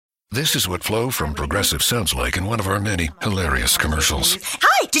This is what Flo from Progressive sounds like in one of our many hilarious commercials.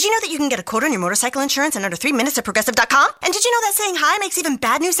 Hi! Did you know that you can get a quote on your motorcycle insurance in under 3 minutes at Progressive.com? And did you know that saying hi makes even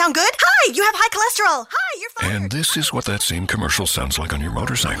bad news sound good? Hi! You have high cholesterol! Hi! You're fired! And this is what that same commercial sounds like on your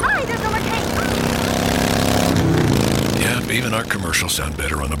motorcycle. Hi! There's no more cake! Yeah, even our commercials sound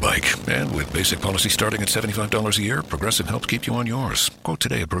better on a bike. And with basic policy starting at $75 a year, Progressive helps keep you on yours. Quote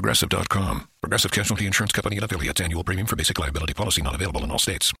today at Progressive.com. Progressive Casualty Insurance Company and affiliates. Annual premium for basic liability policy not available in all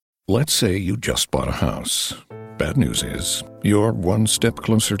states. Let's say you just bought a house. Bad news is, you're one step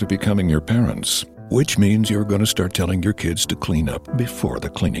closer to becoming your parents, which means you're going to start telling your kids to clean up before the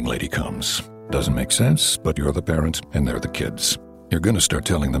cleaning lady comes. Doesn't make sense, but you're the parent and they're the kids. You're going to start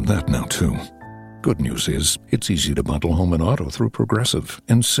telling them that now, too. Good news is, it's easy to bundle home and auto through Progressive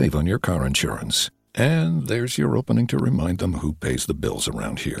and save on your car insurance. And there's your opening to remind them who pays the bills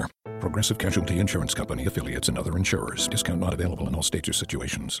around here. Progressive Casualty Insurance Company, affiliates, and other insurers. Discount not available in all states or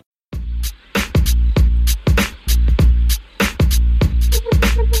situations.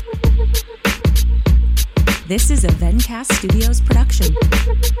 This is a Vencast Studios production.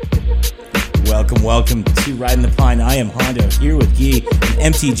 Welcome to Riding the Pine. I am Hondo, here with Guy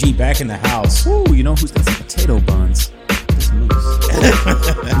and MTG back in the house. Ooh, you know who's got some potato buns? This moose.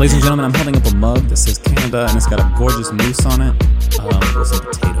 Ladies and gentlemen, I'm holding up a mug that says Canada, and it's got a gorgeous moose on it with some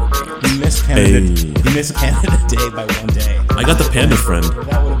potato buns. You missed Canada. You missed Canada Day by 1 day. I got the panda friend.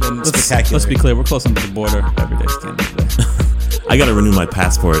 That would have been spectacular. Let's be clear, we're close under the border. Every day's Canada Day. I gotta renew my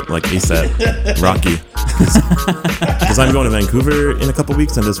passport like ASAP. Rocky. Because I'm going to Vancouver in a couple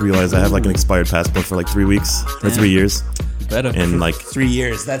weeks and just realized I have like an expired passport for like 3 weeks or 3 years. You better. And like 3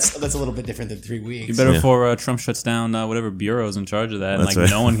 years. That's a little bit different than 3 weeks. You better before Trump shuts down whatever bureau's in charge of that. And, That's like right.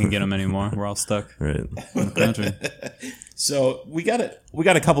 no one can get them anymore. We're all stuck right. in the country. So we got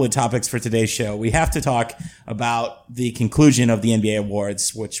a couple of topics for today's show. We have to talk about the conclusion of the NBA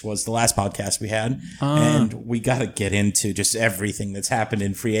awards, which was the last podcast we had, and we got to get into just everything that's happened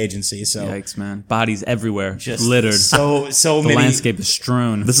in free agency. So Yikes, man! Bodies everywhere, just littered. So the many. landscape is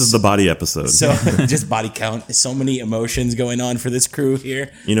strewn. This is the body episode. So just body count. So many emotions going on for this crew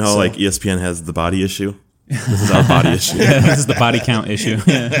here. You know how like ESPN has the body issue? This is our body issue. This is the body count issue.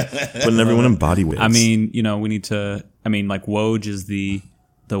 Putting everyone in body weights. I mean, we need to. I mean, like Woj is the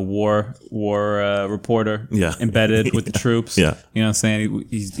war reporter, embedded with the troops. Yeah. You know what I'm saying?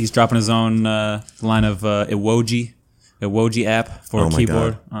 He's dropping his own line of Iwoji app for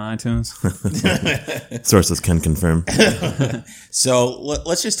keyboard on iTunes. Sources can confirm. So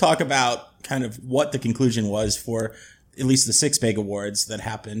let's just talk about kind of what the conclusion was for at least the 6 big awards that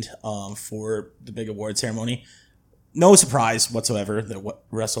happened for the big award ceremony. No surprise whatsoever that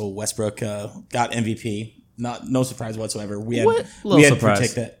Russell Westbrook got MVP. No surprise whatsoever. We had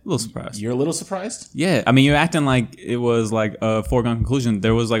surprised. that. A little surprised. You're a little surprised? Yeah, I mean, you're acting like it was like a foregone conclusion.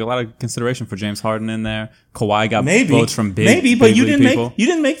 There was like a lot of consideration for James Harden in there. Kawhi got votes from big but you didn't people. you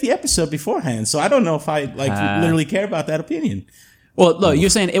didn't make the episode beforehand, so I don't know if I literally care about that opinion. Well, look, you're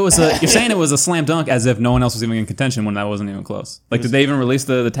saying it was a slam dunk, as if no one else was even in contention when that wasn't even close. Like, did they even release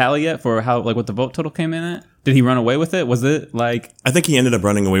the tally yet for how what the vote total came in at? Did he run away with it? Was it like? I think he ended up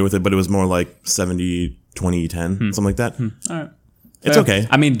running away with it, but it was more like 70, 20, 10, something like that. All right. It's okay.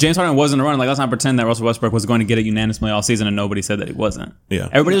 I mean, James Harden wasn't running. Like, let's not pretend that Russell Westbrook was going to get it unanimously all season, and nobody said that he wasn't. Yeah.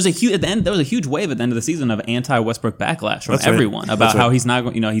 Everybody was at the end. There was a huge wave at the end of the season of anti-Westbrook backlash from everyone about how he's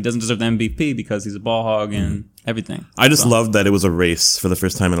not. He doesn't deserve the MVP because he's a ball hog and everything. I just loved that it was a race for the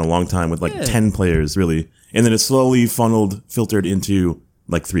first time in a long time with like 10 players, really, and then it slowly filtered into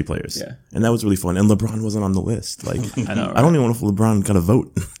like 3 players. Yeah. And that was really fun. And LeBron wasn't on the list. Like, I know. Right? I don't even know if LeBron got a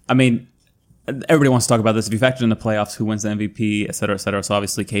vote. I mean, everybody wants to talk about this. If you factor in the playoffs, who wins the MVP, et cetera, et cetera. So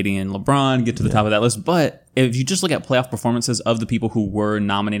obviously KD and LeBron get to the top of that list. But if you just look at playoff performances of the people who were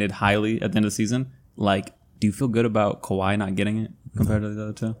nominated highly at the end of the season, like, do you feel good about Kawhi not getting it compared to the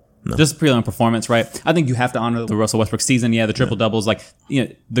other two? No. Just purely on performance, right? I think you have to honor the Russell Westbrook season. Yeah, the triple doubles, like,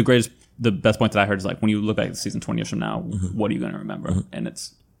 the best point that I heard is like, when you look back at the season 20 years from now, what are you going to remember? And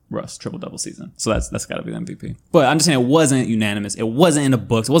it's Russ triple double season. So that's got to be the MVP. But I'm just saying it wasn't unanimous. It wasn't in the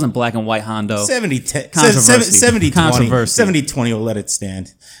books. It wasn't black and white Hondo. 70-20. Controversy. 70-20 will let it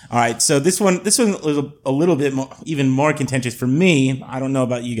stand. All right. So this one was a little bit more, even more contentious for me. I don't know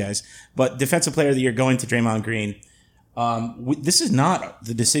about you guys, but Defensive Player of the Year going to Draymond Green. This is not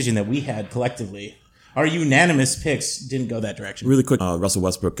the decision that we had collectively. Our unanimous picks didn't go that direction. Really quick, Russell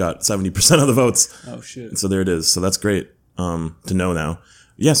Westbrook got 70% of the votes. Oh, shit. So there it is. So that's great to know now.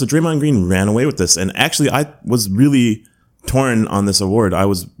 Yeah, so Draymond Green ran away with this. And actually, I was really torn on this award. I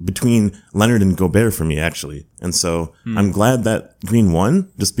was between Leonard and Gobert for me, actually. And so I'm glad that Green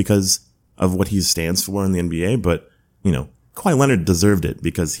won just because of what he stands for in the NBA. But, Kawhi Leonard deserved it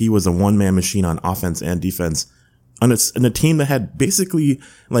because he was a one-man machine on offense and defense on a team that had basically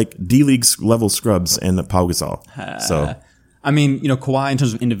like D-League level scrubs and Pau Gasol. So, I mean, Kawhi in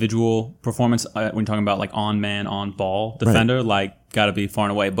terms of individual performance, when you're talking about like on-man, on-ball defender, like got to be far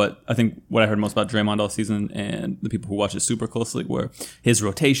and away. But I think what I heard most about Draymond all season and the people who watch it super closely were his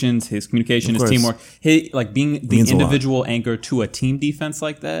rotations, his communication, his teamwork, like being the individual anchor to a team defense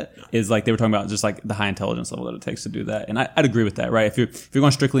like that is like they were talking about just like the high intelligence level that it takes to do that. And I'd agree with that, right? If you're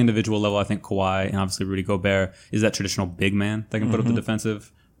going strictly individual level, I think Kawhi and obviously Rudy Gobert is that traditional big man that can put up the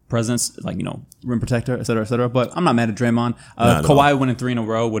defensive presence, like, rim protector, et cetera, et cetera. But I'm not mad at Draymond. Kawhi winning 3 in a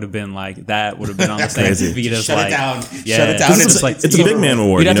row would have been like, that would have been on the same feet as like, Shut it down. It's a big man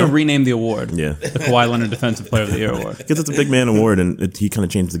award. You'd have to rename the award. Yeah. The Kawhi Leonard Defensive Player of the Year award. Because it's a big man award and he kind of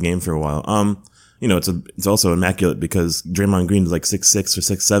changed the game for a while. It's also immaculate because Draymond Green is like 6'6" or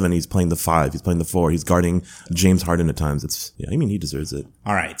 6'7". He's playing the 5. He's playing the 4. He's guarding James Harden at times. He deserves it.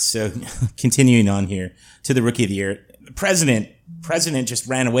 All right. So continuing on here to the Rookie of the Year, the president just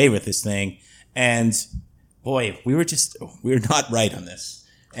ran away with this thing, and boy, we were not right on this.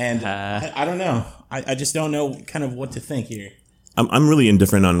 And I don't know. I just don't know kind of what to think here. I'm really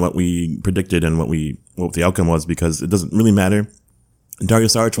indifferent on what we predicted and what the outcome was because it doesn't really matter. Dario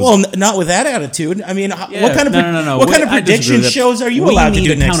Saric was not with that attitude. I mean, Yeah, what kind of what kind of prediction shows are you allowed to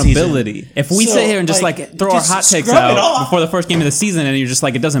do next accountability. season? If we sit here and just throw our hot takes out before the first game of the season, and you're just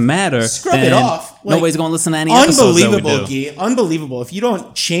like, it doesn't matter, scrub it off. Nobody's going to listen to any episodes that we do. Guy, unbelievable. If you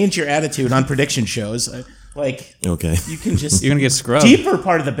don't change your attitude on prediction shows, okay, you can just you're gonna get scrubbed. Deeper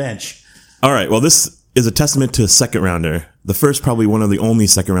part of the bench. All right. Well, this is a testament to a second rounder. The first, probably one of the only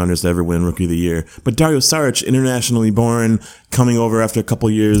second rounders to ever win Rookie of the Year. But Dario Saric, internationally born, coming over after a couple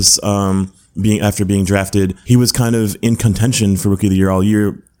years, after being drafted, he was kind of in contention for Rookie of the Year all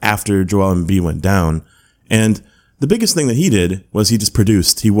year after Joel Embiid went down. And the biggest thing that he did was he just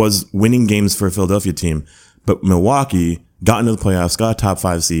produced. He was winning games for a Philadelphia team. But Milwaukee got into the playoffs, got a top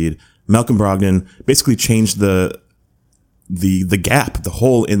 5 seed. Malcolm Brogdon basically changed the gap, the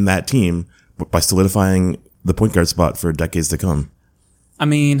hole in that team by solidifying the point guard spot for decades to come. I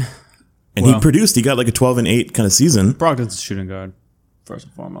mean, he produced. He got like a 12-8 kind of season. Brogdon's a shooting guard, first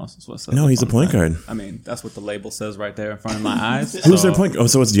and foremost. Is what no, he's a point guard. I mean, that's what the label says right there in front of my eyes. Who's their point guard? Oh,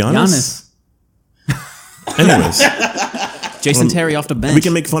 so it's Giannis? Anyways. Jason Terry off the bench. We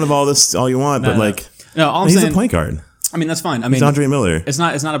can make fun of all this all you want, but all he's a point guard. I mean, that's fine. I mean, he's Andre Miller. It's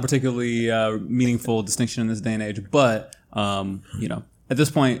not a particularly meaningful distinction in this day and age, but at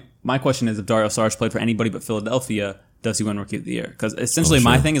this point, my question is, if Dario Saric played for anybody but Philadelphia, does he win Rookie of the Year? Because essentially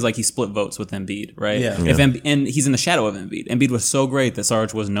my thing is like he split votes with Embiid, right? Yeah. And he's in the shadow of Embiid. Embiid was so great that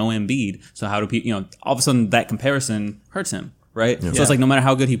Saric was no Embiid. So how do people, all of a sudden that comparison hurts him, right? Yeah. So it's like no matter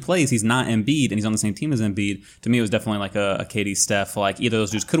how good he plays, he's not Embiid and he's on the same team as Embiid. To me, it was definitely like a KD Steph. Like either of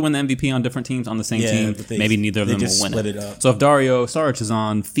those dudes could win the MVP on different teams on the same team. Maybe neither of them will win it. Up. So if Dario Saric is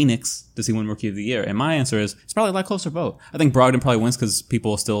on Phoenix, does he win Rookie of the Year? And my answer is it's probably a lot closer vote. I think Brogdon probably wins because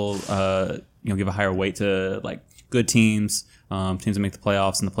people still give a higher weight to like good teams, teams that make the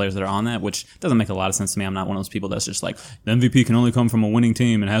playoffs and the players that are on that, which doesn't make a lot of sense to me. I'm not one of those people that's just like, the MVP can only come from a winning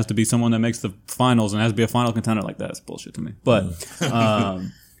team and it has to be someone that makes the finals and has to be a final contender. Like, that's bullshit to me. But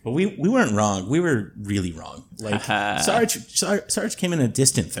but we weren't wrong. We were really wrong. Like Saric came in a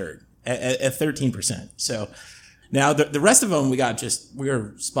distant third at 13%. So now the rest of them we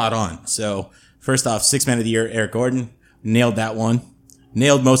were spot on. So first off, 6th Man of the Year, Eric Gordon, nailed that one.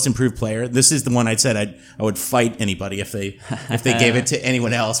 Nailed Most Improved Player. This is the one I'd said I would fight anybody if they gave it to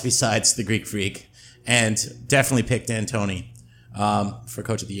anyone else besides the Greek Freak, and definitely picked D'Antoni for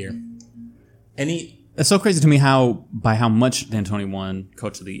Coach of the Year. It's so crazy to me by how much D'Antoni won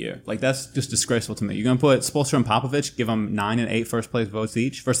Coach of the Year. Like, that's just disgraceful to me. You're gonna put Spoelstra and Popovich, give them 9 and 8 first place votes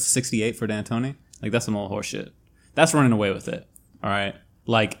each versus 68 for D'Antoni. Like, that's some old horse shit. That's running away with it. All right,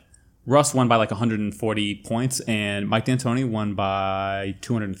 like. Russ won by like 140 points, and Mike D'Antoni won by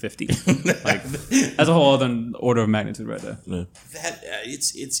 250. Like, that's a whole other order of magnitude right there. Yeah.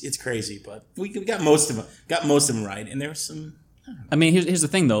 It's crazy, but we got most of them right, and there was some. I mean, here's the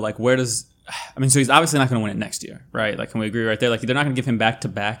thing though. Like, so he's obviously not going to win it next year, right? Like, can we agree right there? Like, they're not going to give him back to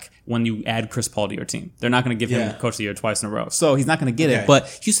back when you add Chris Paul to your team. They're not going to give him Coach of the Year twice in a row. So he's not going to get it. But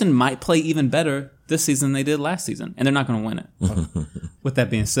Houston might play even better this season than they did last season, and they're not going to win it. With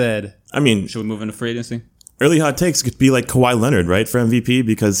that being said, I mean, should we move into free agency? early hot takes could be like Kawhi Leonard, right, for MVP,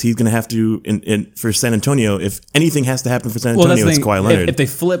 because he's going to have to, for San Antonio, if anything has to happen for San Antonio, it's Kawhi Leonard. If they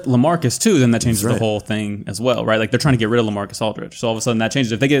flip LaMarcus too, then that changes the whole thing as well, right? Like they're trying to get rid of LaMarcus Aldridge, so all of a sudden that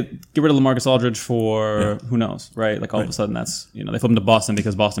changes. If they get rid of LaMarcus Aldridge for who knows, right? Like all of a sudden that's they flip him to Boston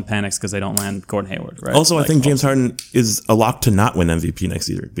because Boston panics because they don't land Gordon Hayward, right? Also, like, I think James Harden is a lock to not win MVP next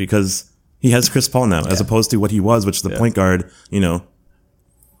year because he has Chris Paul now, as opposed to what he was, which is the point guard,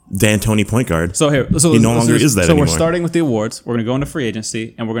 D'Antoni point guard. So he no longer is that anymore. So we're starting with the awards. We're going to go into free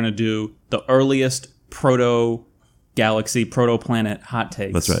agency, and we're going to do the earliest proto-galaxy, proto-planet hot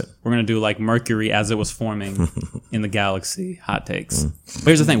takes. That's right. We're going to do like Mercury as it was forming in the galaxy hot takes. But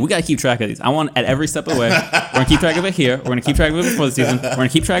here's the thing. We got to keep track of these. I want at every step of the way. We're going to keep track of it here. We're going to keep track of it before the season. We're going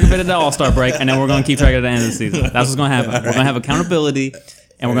to keep track of it at the All-Star break, and then we're going to keep track of it at the end of the season. That's what's going to happen. We're going to have accountability.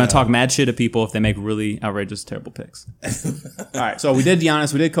 And we're going to talk mad shit at people if they make really outrageous, terrible picks. All right. So we did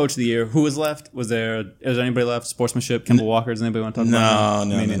Giannis. We did Coach of the Year. Who was left? Is there anybody left? Sportsmanship, Kemba Walker. Does anybody want to talk about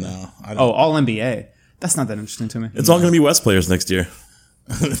that? No. All NBA. That's not that interesting to me. It's all going to be West players next year.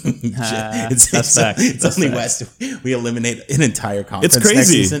 That's fact. It's only West. We eliminate an entire conference. It's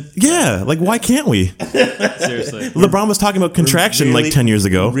crazy. Next season. Yeah. Like, why can't we? Seriously. LeBron was talking about contraction like 10 years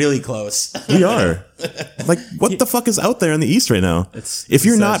ago. Really close. We are. Like, what the fuck is out there in the East right now? If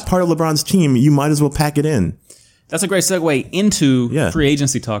you're not part of LeBron's team, you might as well pack it in. That's a great segue into free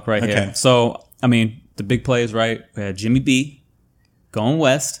agency talk right here. So, I mean, the big plays, right? We had Jimmy B going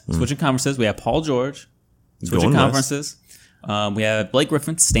west, switching conferences. We have Paul George switching conferences. We have Blake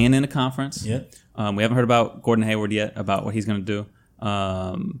Griffin staying in a conference. Yeah. We haven't heard about Gordon Hayward yet, about what he's going to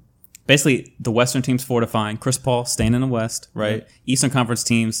do. Basically, the Western teams fortifying. Chris Paul staying in the West, right? Eastern Conference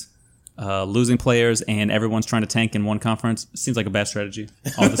teams losing players, and everyone's trying to tank in one conference. Seems like a bad strategy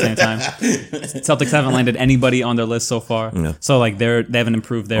all at the same time. Celtics haven't landed anybody on their list so far. Yeah. So, like, they haven't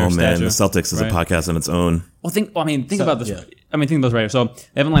improved their stature. Oh, man, the Celtics is a podcast on its own. Well, think about this. Yeah. Think about this right here. So,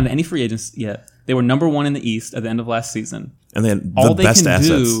 they haven't landed any free agents yet. They were number one in the East at the end of last season. And then all they can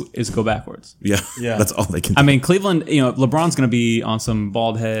do is go backwards. Yeah. That's all they can do. I mean, Cleveland, LeBron's going to be on some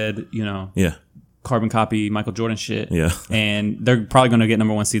bald head, carbon copy Michael Jordan shit. Yeah. And they're probably going to get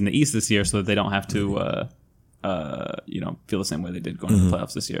number one seed in the East this year so that they don't have to, feel the same way they did going to the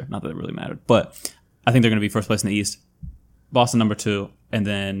playoffs this year. Not that it really mattered. But I think they're going to be first place in the East. Boston number 2, and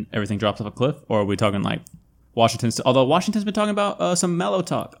then everything drops off a cliff? Or are we talking like Washington's? Although Washington's been talking about some Melo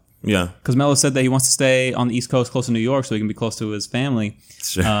talk. Yeah. Because Melo said that he wants to stay on the East Coast close to New York so he can be close to his family.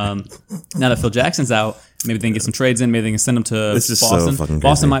 Sure. Now that Phil Jackson's out, maybe they can get some trades in. Maybe they can send him to Boston. So fucking crazy.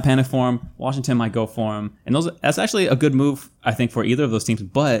 Boston might panic for him. Washington might go for him. And that's actually a good move, I think, for either of those teams.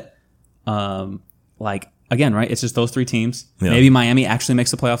 But, again, right, it's just those 3 teams. Yeah. Maybe Miami actually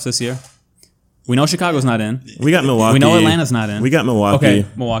makes the playoffs this year. We know Chicago's not in. We got Milwaukee. We know Atlanta's not in. We got Milwaukee. Okay,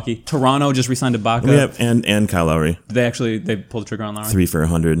 Milwaukee. Toronto just re-signed Ibaka. We have, and Kyle Lowry. They pulled the trigger on Lowry? 3 for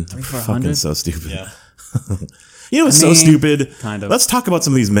 100. 3 for 100? Fucking so stupid. Yeah. So stupid. Kind of. Let's talk about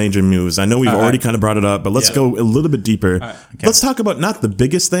some of these major moves. I know we've already kind of brought it up, but let's go a little bit deeper. Right. Okay. Let's talk about not the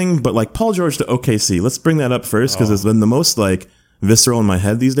biggest thing, but like Paul George to OKC. Let's bring that up first because it's been the most like visceral in my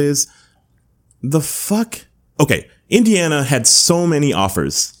head these days. The fuck? Okay. Indiana had so many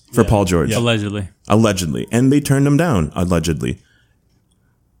offers for Paul George. Yeah. Allegedly. And they turned him down, allegedly.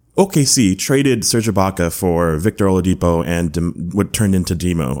 OKC traded Serge Ibaka for Victor Oladipo and what turned into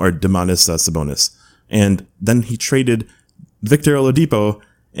Domantas Sabonis. And then he traded Victor Oladipo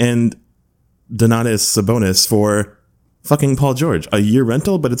and Domantas Sabonis for fucking Paul George. A year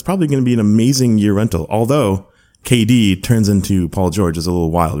rental, but it's probably going to be an amazing year rental. Although KD turns into Paul George is a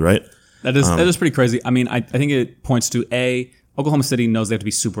little wild, right? That is pretty crazy. I mean, I think it points to Oklahoma City knows they have to be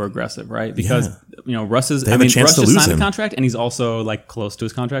super aggressive, right? Because Russ just signed a contract, and he's also like close to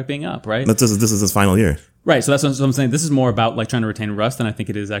his contract being up, right? This is his final year, right? So that's what I'm saying. This is more about like trying to retain Russ than I think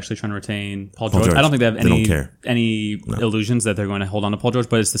it is actually trying to retain Paul George. I don't think they have any illusions that they're going to hold on to Paul George,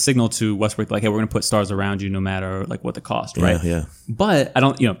 but it's the signal to Westbrook like, hey, we're going to put stars around you no matter like what the cost, right? Yeah. But I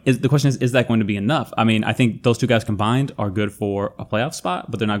don't, the question is that going to be enough? I mean, I think those 2 guys combined are good for a playoff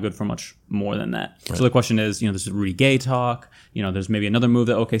spot, but they're not good for much more than that. Right. So the question is, there's Rudy Gay talk. There's maybe another move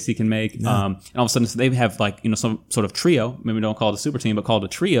that OKC can make. Yeah. And all of a sudden, so they have like, some sort of trio. Maybe don't call it a super team, but call it a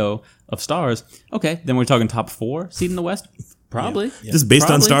trio of stars. Okay, then we're talking top 4 seed in the West. Probably. Yeah. Just based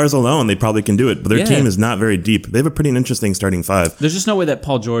on stars alone, they probably can do it. But their team is not very deep. They have a pretty interesting starting 5. There's just no way that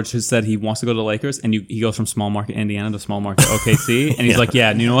Paul George has said he wants to go to the Lakers, and he goes from small market Indiana to small market OKC, and he's like,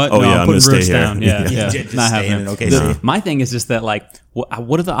 you know what? I'm putting Bruce down. Yeah. Not happening. OKC. My thing is just that, like,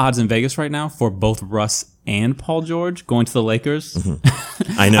 what are the odds in Vegas right now for both Russ and Paul George going to the Lakers?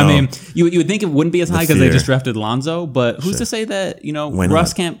 I know. I mean, you would think it wouldn't be as high because they fear. just drafted Lonzo, but who's to say that, Why not?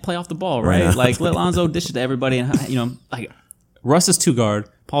 Russ can't play off the ball, right? not? Like, let Lonzo dish it to everybody. And, like, Russ is 2 guard,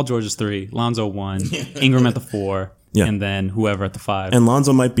 Paul George is 3, Lonzo 1, Ingram at the 4, Yeah. and then whoever at the 5. And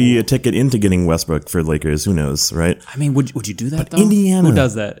Lonzo might be a ticket into getting Westbrook for Lakers. Who knows, right? I mean, would you do that, though? Indiana. Who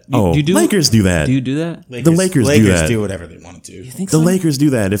does that? Lakers do that. Do you do that? The Lakers do that. do whatever they want to do. You think The so? Lakers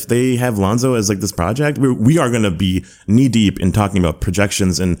do that. If they have Lonzo as like this project, we are going to be knee deep in talking about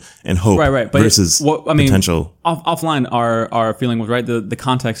projections and hope Right. But versus potential. Offline, our feeling was right. The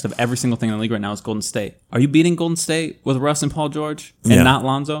context of every single thing in the league right now is Golden State. Are you beating Golden State with Russ and Paul George and Yeah. not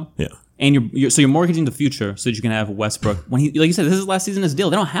Lonzo? Yeah. And you're mortgaging the future so that you can have Westbrook when he, like you said, this is last season his deal.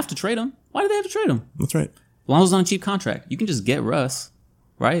 They don't have to trade him. Why do they have to trade him? That's right. Lonzo's on a cheap contract. You can just get Russ,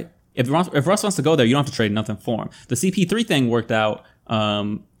 right? If Russ wants to go there, you don't have to trade nothing for him. The CP3 thing worked out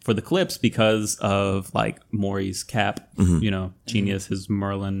for the Clips because of like Morey's cap, genius, his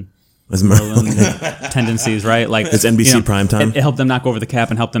Merlin tendencies, right? Like It's NBC primetime. It helped them knock over the cap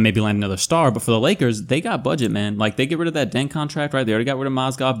and help them maybe land another star. But for the Lakers, they got budget, man. Like they get rid of that Deng contract, right? They already got rid of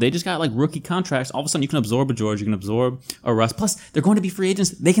Mozgov. They just got like rookie contracts. All of a sudden, you can absorb a George, you can absorb a Russ. Plus, they're going to be free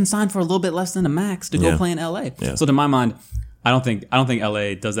agents. They can sign for a little bit less than a max to go Yeah. play in LA. Yeah. So to my mind, I don't think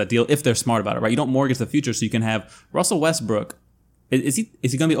LA does that deal if they're smart about it, right? You don't mortgage the future, so you can have Russell Westbrook. Is he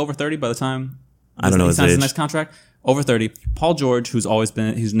going to be over 30 by the time I don't know he his signs age. his next contract? Over 30. Paul George, who's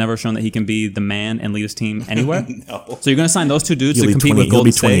never shown that he can be the man and lead his team anywhere. No. So you're going to sign those 2 dudes He'll to be compete with He'll Golden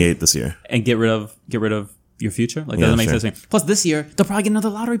be State 28 this year. and get rid of your future. Like that Yeah, doesn't make sure. sense to me. Plus this year they'll probably get another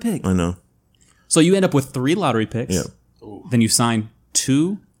lottery pick. I know. So you end up with 3 lottery picks. Yeah. Then you sign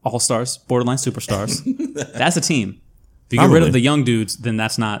 2 all-stars, borderline superstars. That's a team. If you get rid Probably. of the young dudes, then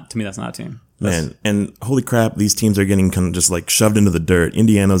that's not a team. Man, and holy crap, these teams are getting kind of just like shoved into the dirt.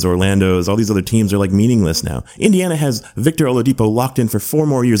 Indiana's, Orlando's, all these other teams are like meaningless now. Indiana has Victor Oladipo locked in for 4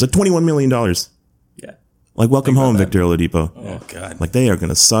 more years at $21 million. Yeah. Like, welcome home, Victor Oladipo. Oh God. Like, they are going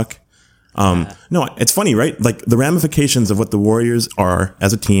to suck. No, it's funny, right? Like, the ramifications of what the Warriors are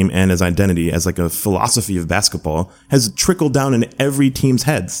as a team and as identity, as like a philosophy of basketball, has trickled down in every team's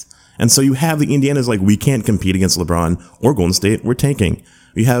heads. And so you have the Indiana's like, we can't compete against LeBron or Golden State. We're tanking.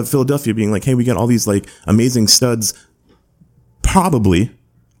 You have Philadelphia being like, hey, we got all these like amazing studs. Probably.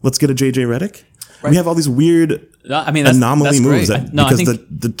 Let's get a JJ Redick. We have all these weird I mean, that's anomaly moves great. because I think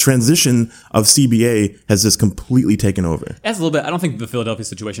the transition of CBA has just completely taken over. that's a little bit. I don't think the Philadelphia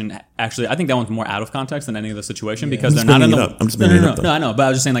situation actually. I think that one's more out of context than any other situation because I'm they're just not in bringing the. it up. I'm just bringing it up, though. No, I know, but I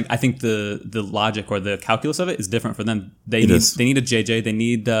was just saying like I think the logic or the calculus of it is different for them. They is. need a JJ. They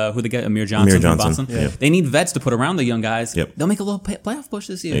need who they get Amir Johnson from Johnson. Boston. Yeah. They need vets to put around the young guys. Yep. They'll make a little playoff push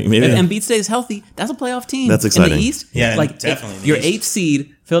this year. Maybe. If Embiid stays healthy, that's a playoff team. That's in exciting. the East. Yeah, like definitely in the your East. 8th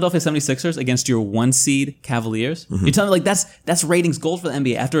seed Philadelphia 76ers against your 1 seed Cavaliers. Mm-hmm. You tell me like that's ratings gold for the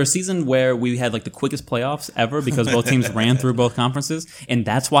NBA after a season where we had like the quickest playoffs ever because both teams ran through both conferences, and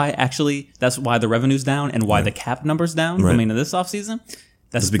that's why the revenue's down and why the cap number's down Right. coming into this offseason.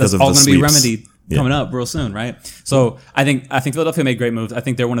 That's because of all the going to be sweeps. remedied Yeah. coming up real soon, right? So I think Philadelphia made great moves. I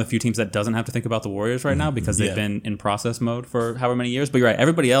think they're one of the few teams that doesn't have to think about the Warriors right now because they've Yeah. been in process mode for however many years. But you're right,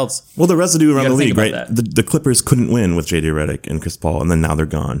 everybody else. Well, the residue around gotta the think league, about right? that. The Clippers couldn't win with JJ Redick and Chris Paul, and then now they're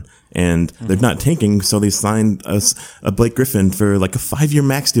gone. And they're not tanking, so they signed a Blake Griffin for like a 5-year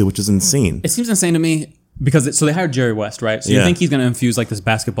max deal, which is insane. It seems insane to me because so they hired Jerry West, right? So you Yeah. think he's going to infuse like this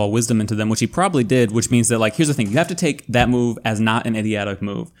basketball wisdom into them, which he probably did, which means that like, here's the thing. You have to take that move as not an idiotic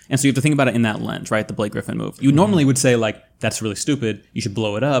move. And so you have to think about it in that lens, right? The Blake Griffin move. You normally would say like, that's really stupid. You should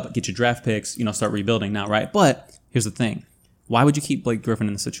blow it up, get your draft picks, start rebuilding now, right? But here's the thing. Why would you keep Blake Griffin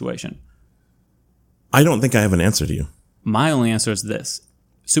in the situation? I don't think I have an answer to you. My only answer is this.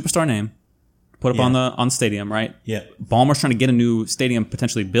 Superstar name, put up on the stadium, right? Yeah. Ballmer's trying to get a new stadium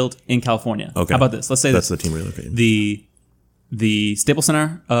potentially built in California. Okay. How about this? Let's say That's this. the team relocating. The Staples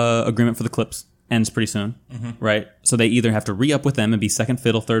Center agreement for the Clips ends pretty soon, right? So they either have to re-up with them and be second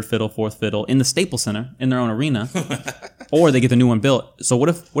fiddle, third fiddle, fourth fiddle in the Staples Center in their own arena, or they get the new one built. So what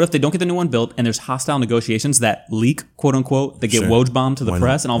if they don't get the new one built and there's hostile negotiations that leak, quote unquote, that get Sure. Woj bombed to the Why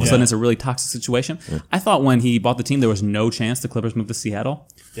press, not? and all of a Yeah. sudden it's a really toxic situation? I thought when he bought the team there was no chance the Clippers moved to Seattle.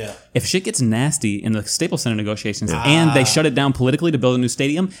 Yeah. If shit gets nasty in the Staples Center negotiations and they shut it down politically to build a new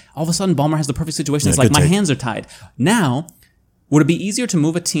stadium, all of a sudden Ballmer has the perfect situation. It's like good my take. hands are tied. Now, Would it be easier to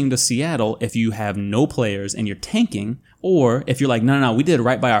move a team to Seattle if you have no players and you're tanking, or if you're like, no, we did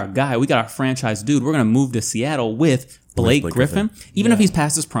right by our guy, we got our franchise dude, we're going to move to Seattle with Blake Griffin. Even if he's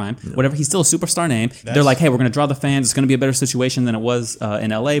past his prime, whatever, he's still a superstar name. They're like, hey, we're going to draw the fans. It's going to be a better situation than it was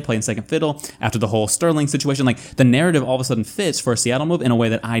in LA playing second fiddle after the whole Sterling situation. Like, the narrative all of a sudden fits for a Seattle move in a way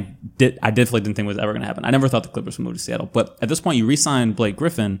that I definitely didn't think was ever going to happen. I never thought the Clippers would move to Seattle. But at this point, you re-sign Blake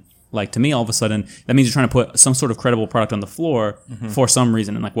Griffin. Like, to me, all of a sudden, that means you're trying to put some sort of credible product on the floor for some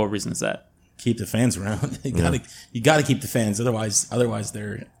reason. And like, what reason is that? Keep the fans around. You gotta keep the fans. Otherwise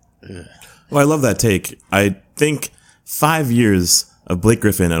they're. Well, I love that take. I think 5 years of Blake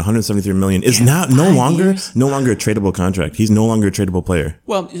Griffin at 173 million is now no longer a tradable contract. He's no longer a tradable player.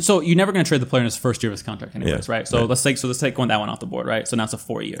 Well, so you're never going to trade the player in his first year of his contract anyways, right? So let's take that one off the board, right? So now it's a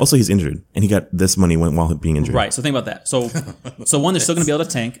 4-year. Also, he's injured, and he got this money while being injured. Right. So think about that. So one, they're still going to be able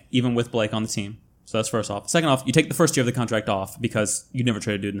to tank even with Blake on the team. So that's first off. Second off, you take the first year of the contract off because you never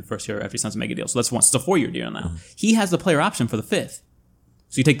trade a dude in the first year after he signs a mega deal. So that's one. So it's a 4-year deal now. He has the player option for the 5th.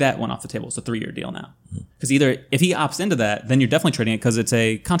 So you take that one off the table. It's a 3-year deal now. Because either if he opts into that, then you're definitely trading it because it's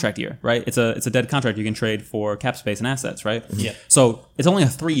a contract year, right? It's a dead contract you can trade for cap space and assets, right? Yeah. So it's only a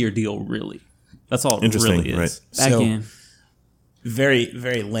 3-year deal, really. That's all it really is. Right. Back in. Very,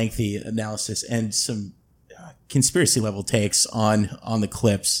 very lengthy analysis and some conspiracy level takes on the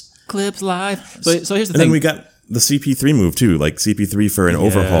Clips. Clips live. So here's the And thing. then we got the CP3 move too, like CP3 for an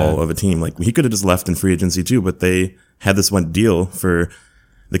overhaul of a team. Like, he could have just left in free agency too, but they had this one deal for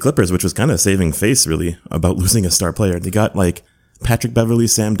the Clippers, which was kind of saving face really about losing a star player. They got like Patrick Beverley,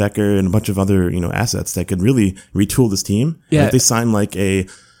 Sam Decker, and a bunch of other, assets that could really retool this team. Yeah. And if they sign like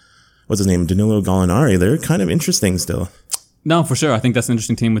what's his name, Danilo Gallinari, they're kind of interesting still. No, for sure. I think that's an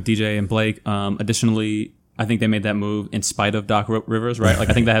interesting team with DJ and Blake. Additionally, I think they made that move in spite of Doc Rivers, right? Like,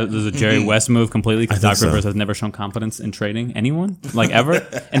 I think that was a Jerry West move completely because Doc Rivers has never shown confidence in trading anyone, like, ever.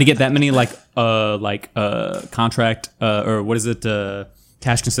 And to get that many contract or what is it,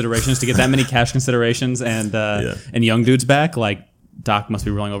 cash considerations, to get that many cash considerations and young dudes back, like, Doc must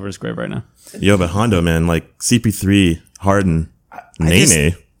be rolling over his grave right now. Yo, but Hondo, man, like CP3, Harden,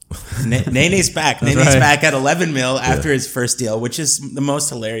 Nene. Nene's back. Nene's back at 11 mil after his first deal, which is the most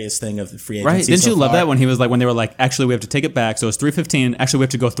hilarious thing of the free agency. Right? Didn't you love that when he was like, when they were like, actually we have to take it back, so it's 315. Actually we have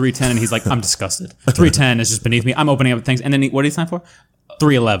to go 310, and he's like, I'm disgusted. 310 is just beneath me. I'm opening up things, and then what did he sign for?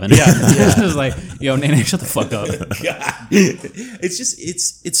 311. Yeah. It was like, yo, Nene, shut the fuck up. God. It's just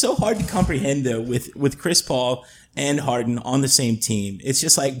it's so hard to comprehend though with Chris Paul and Harden on the same team. It's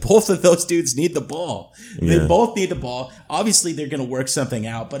just like both of those dudes need the ball. Yeah. They both need the ball. Obviously, they're going to work something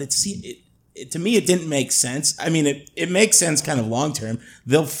out, but to me, it didn't make sense. I mean, it makes sense kind of long term.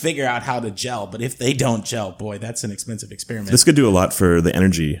 They'll figure out how to gel, but if they don't gel, boy, that's an expensive experiment. This could do a lot for the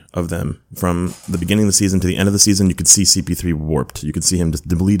energy of them. From the beginning of the season to the end of the season, you could see CP3 warped. You could see him just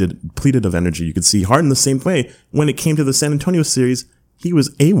depleted of energy. You could see Harden the same way. When it came to the San Antonio series, he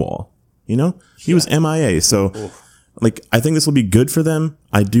was AWOL. He was MIA. So, like, I think this will be good for them.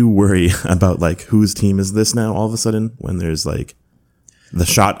 I do worry about, like, whose team is this now all of a sudden when there's, like, the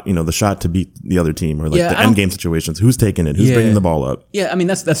shot to beat the other team, or like the end game situations. Who's taking it? Who's bringing the ball up? Yeah, I mean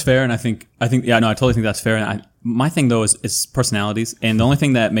that's fair, and I think I totally think that's fair. And my thing though is personalities, and the only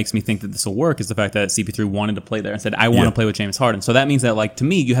thing that makes me think that this will work is the fact that CP3 wanted to play there and said, I want to play with James Harden. So that means that, like, to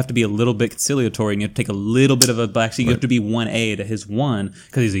me, you have to be a little bit conciliatory, and you have to take a little bit of a backseat. You have to be 1A to his 1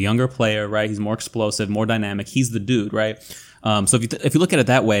 because he's a younger player, right? He's more explosive, more dynamic. He's the dude, right? So if you look at it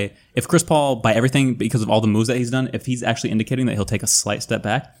that way, if Chris Paul, by everything, because of all the moves that he's done, if he's actually indicating that he'll take a slight step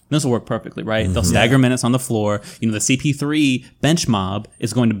back, this will work perfectly, right? They'll stagger minutes on the floor. The CP3 bench mob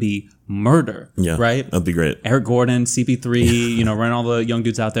is going to be murder, right? That'd be great. Eric Gordon, CP3, running all the young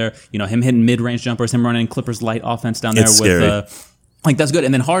dudes out there, him hitting mid-range jumpers, him running Clippers light offense down there with like, that's good.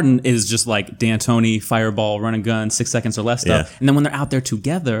 And then Harden is just like D'Antoni, fireball, run and gun, 6 seconds or less stuff. And then when they're out there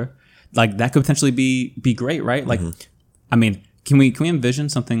together, like, that could potentially be great, right? Like, I mean, can we envision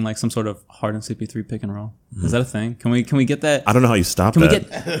something like some sort of Harden CP3 pick and roll? Is that a thing? Can we get that? I don't know how you stop that.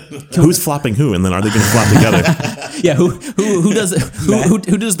 Who's flopping who, and then are they going to flop together? Yeah, who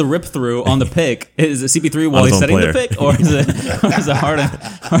does the rip through on the pick? Is it CP3 while he's setting the pick, or is it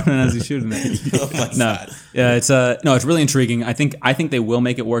Harden as he's shooting it? Oh my God. Yeah, it's really intriguing. I think they will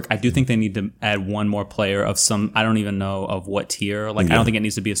make it work. I do think they need to add one more player of some. I don't even know of what tier. Like, I don't think it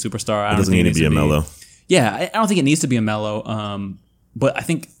needs to be a superstar. It doesn't need to be a Melo. Yeah, I don't think it needs to be a Melo. But I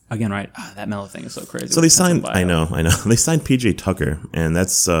think, again, right, that Melo thing is so crazy. So they signed, I know. They signed PJ Tucker, and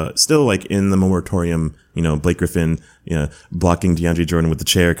that's still, like, in the moratorium, Blake Griffin, blocking DeAndre Jordan with the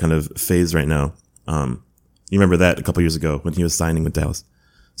chair kind of phase right now. You remember that a couple years ago when he was signing with Dallas.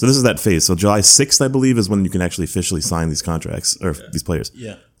 So this is that phase. So July 6th, I believe, is when you can actually officially sign these contracts or these players.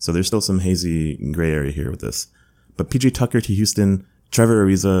 Yeah. So there's still some hazy gray area here with this. But PJ Tucker to Houston, Trevor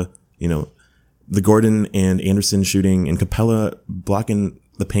Ariza, the Gordon and Anderson shooting, and Capella blocking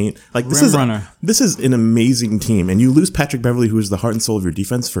the paint. Like this is an amazing team. And you lose Patrick Beverley, who is the heart and soul of your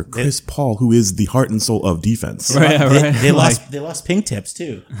defense, for Chris Paul, who is the heart and soul of defense. Right, They lost pink tips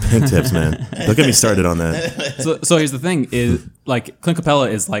too. Pink tips, man. Don't get me started on that. So here's the thing: is like Clint Capella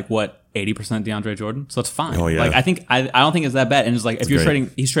is like what 80% DeAndre Jordan, so it's fine. Oh, yeah. Like I don't think it's that bad. And it's like if you're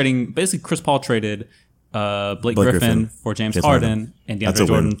great. he's trading basically Chris Paul traded Blake Griffin for James Harden and That's DeAndre a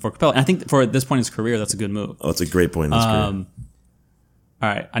Jordan win. for Capella. And I think for at this point in his career, that's a good move. Oh, it's a great point in his career. All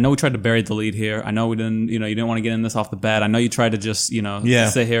right, I know we tried to bury the lead here. I know we didn't, you didn't want to get in this off the bat. I know you tried to just,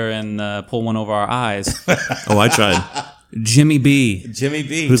 sit here and pull one over our eyes. Oh, I tried. Jimmy B. Who's to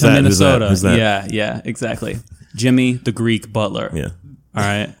that? Minnesota. Who's that? Yeah, exactly. Jimmy the Greek Butler. Yeah. All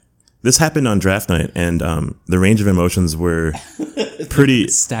right. This happened on draft night, and the range of emotions were pretty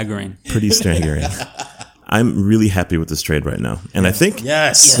Staggering. staggering. I'm really happy with this trade right now. And I think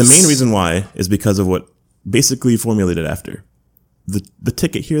Yes. the main reason why is because of what basically formulated after. The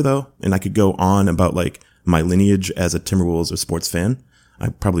ticket here, though, and I could go on about like my lineage as a Timberwolves or sports fan. I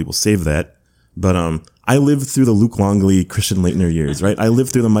probably will save that. But I lived through the Luke Longley, Christian Laettner years, right? I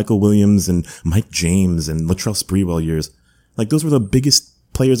lived through the Michael Williams and Mike James and Latrell Sprewell years. Like those were the biggest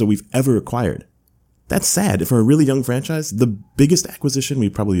players that we've ever acquired. That's sad. For a really young franchise, the biggest acquisition we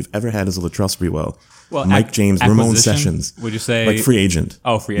probably have ever had is a Latrell Sprewell. Well, Mike James, Ramon acquisition? Sessions. Would you say like free agent?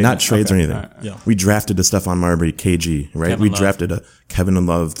 Oh, free agent. Not trades Okay. or anything. All right. Yeah. We drafted a Stephon Marbury, KG, right? Kevin We Love. drafted a Kevin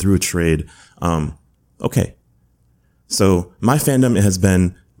Love through a trade. Okay. So my fandom has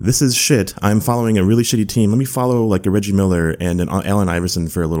been, this is shit. I'm following a really shitty team. Let me follow like a Reggie Miller and an Allen Iverson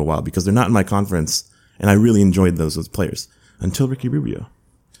for a little while because they're not in my conference. And I really enjoyed those players until Ricky Rubio.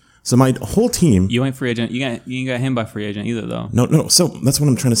 So my whole team. You ain't free agent. You ain't got him by free agent either, though. No. So that's what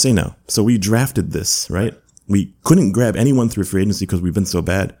I'm trying to say now. So we drafted this, right? We couldn't grab anyone through free agency because we've been so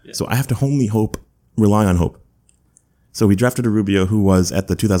bad. Yeah. So I have to only rely on hope. So we drafted a Rubio who was at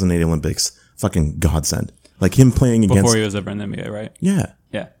the 2008 Olympics fucking godsend. Like him playing against. Before he was ever in the NBA, right? Yeah.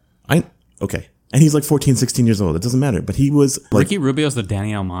 Yeah. Okay. And he's like 14, 16 years old. It doesn't matter. But he was like. Ricky Rubio's the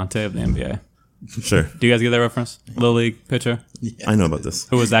Danny Almonte of the NBA. Sure. Do you guys get that reference? Little League pitcher? I know about this.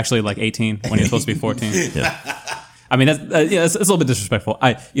 Who was actually like 18 when he was supposed to be 14. Yeah. I mean, it's a little bit disrespectful.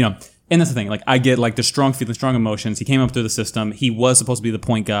 And that's the thing. Like, I get like the strong feelings, strong emotions. He came up through the system. He was supposed to be the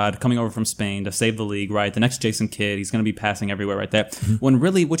point guard coming over from Spain to save the league, right? The next Jason Kidd. He's going to be passing everywhere right there. Mm-hmm. When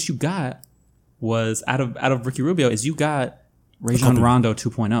really what you got was out of Ricky Rubio is you got Rajon Rondo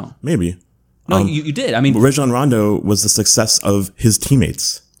 2.0. Maybe. No, you did. I mean, Rajon Rondo was the success of his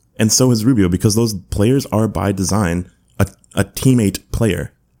teammates. And so is Rubio because those players are by design a teammate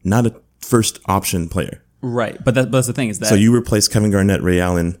player, not a first option player. Right. But that's the thing is that. So you replace Kevin Garnett, Ray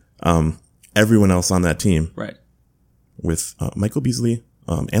Allen, everyone else on that team. Right. With Michael Beasley,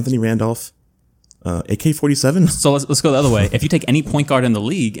 Anthony Randolph, AK-47. So let's go the other way. If you take any point guard in the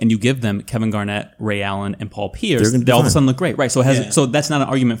league and you give them Kevin Garnett, Ray Allen, and Paul Pierce, they all of a sudden look great. Right. So so that's not an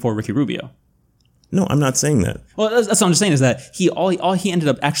argument for Ricky Rubio. No, I'm not saying that. Well, that's what I'm just saying is that all he ended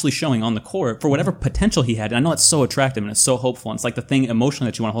up actually showing on the court for whatever potential he had, and I know it's so attractive and it's so hopeful, and it's like the thing emotionally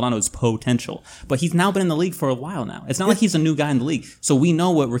that you want to hold on to is potential. But he's now been in the league for a while now. It's not like he's a new guy in the league. So we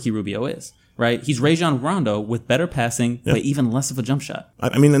know what Ricky Rubio is, right? He's Rajon Rondo with better passing, but even less of a jump shot.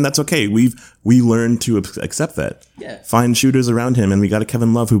 I mean, and that's okay. We learned to accept that. Yeah. Find shooters around him, and we got a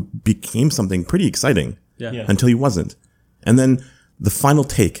Kevin Love who became something pretty exciting. Yeah. Until he wasn't. And then the final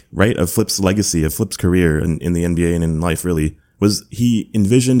take, right, of Flip's legacy, of Flip's career in the NBA and in life, really, was he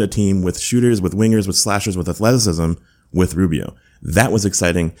envisioned a team with shooters, with wingers, with slashers, with athleticism, with Rubio. That was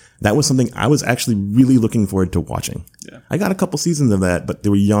exciting. That was something I was actually really looking forward to watching. Yeah. I got a couple seasons of that, but they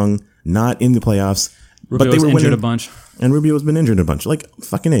were young, not in the playoffs. Rubio but they was were injured winning, a bunch. And Rubio has been injured a bunch. Like,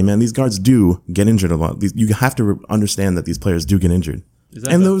 fucking A, man, these guards do get injured a lot. You have to understand that these players do get injured.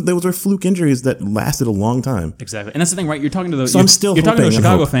 Exactly. And those are fluke injuries that lasted a long time. Exactly. And that's the thing, right? You're talking to the I'm still you're talking to a hoping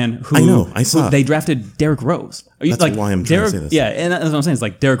Chicago fan who I know, I saw. who they drafted Derrick Rose. That's like, why I'm trying to say this. Yeah, and that's what I'm saying. It's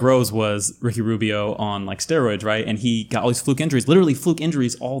like Derrick Rose was Ricky Rubio on like steroids, right? And he got all these fluke injuries, literally fluke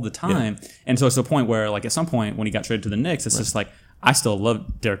injuries all the time. Yeah. And so it's to a point where like at some point when he got traded to the Knicks, it's just like I still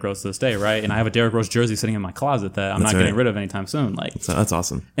love Derrick Rose to this day, right? And I have a Derrick Rose jersey sitting in my closet that I'm not getting rid of anytime soon. Like that's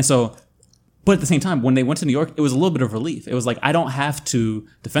awesome. And so But at the same time, when they went to New York, it was a little bit of relief. It was like, I don't have to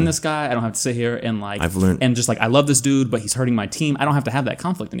defend this guy. I don't have to sit here and like, I've learned, and just like, I love this dude, but he's hurting my team. I don't have to have that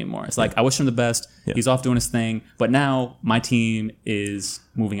conflict anymore. It's like, I wish him the best. Yeah. He's off doing his thing, but now my team is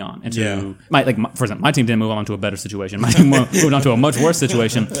moving on into for example, my team didn't move on to a better situation. My team moved on to a much worse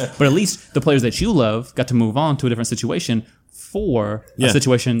situation, but at least the players that you love got to move on to a different situation for a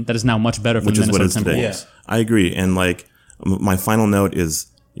situation that is now much better for the Minnesota Timberwolves. Yeah. I agree. And like, my final note is,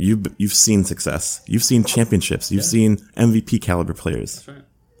 You've seen success. You've seen championships. You've seen MVP caliber players. That's right.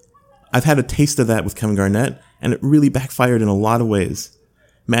 I've had a taste of that with Kevin Garnett, and it really backfired in a lot of ways.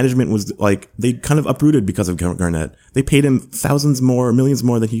 Management was like, they kind of uprooted because of Kevin Garnett. They paid him thousands more, millions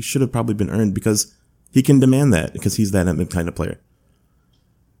more than he should have probably been earned because he can demand that because he's that kind of player.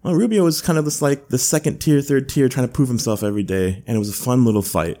 Well, Rubio was kind of this like the second tier, third tier, trying to prove himself every day, and it was a fun little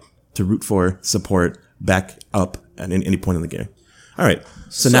fight to root for, support, back up at any point in the game. All right,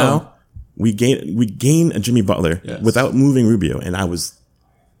 so now we gain a Jimmy Butler without moving Rubio, and I was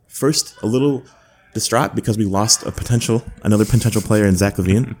first a little distraught because we lost another potential player in Zach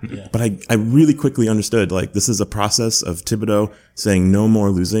LaVine. But I really quickly understood, like, this is a process of Thibodeau saying no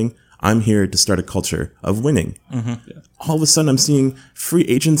more losing. I'm here to start a culture of winning. All of a sudden, I'm seeing free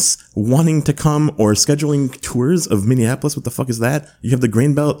agents wanting to come or scheduling tours of Minneapolis. What the fuck is that? You have the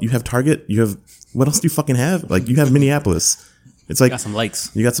Grain Belt, you have Target, you have, what else do you fucking have? Like, you have Minneapolis. It's like, you got some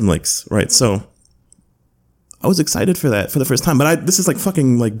lakes. You got some lakes, right? So I was excited for that for the first time, but this is like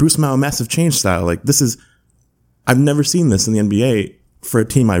fucking like Bruce Mao massive change style. Like, this is, I've never seen this in the NBA for a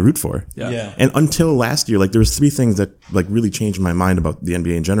team I root for. Yeah. And until last year, like, there was 3 things that like really changed my mind about the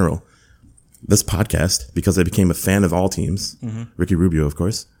NBA in general. This podcast, because I became a fan of all teams. Ricky Rubio, of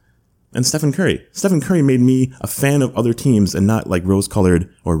course. And Stephen Curry. Stephen Curry made me a fan of other teams and not like rose-colored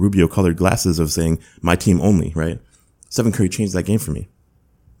or Rubio-colored glasses of saying my team only, right? Stephen Curry changed that game for me.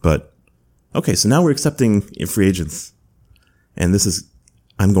 But, okay, so now we're accepting free agents. And this is,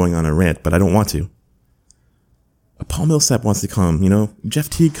 I'm going on a rant, but I don't want to. Paul Millsap wants to come, Jeff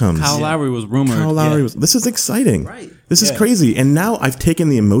Teague comes. Kyle Lowry was rumored. This is exciting. Right. This is crazy. And now I've taken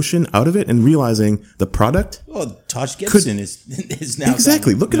the emotion out of it and realizing the product. Well, Taj Gibson is now.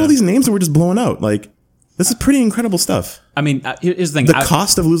 Exactly. Look at all these names that we're just blowing out. Like, this is pretty incredible stuff. I mean, here's the thing. The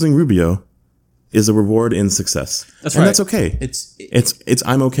cost of losing Rubio is a reward in success. That's and right. That's okay. It's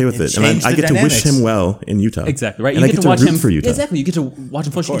I'm okay with it. And I get to wish him well in Utah. Exactly, right? And I get to watch root him for Utah. Exactly. You get to watch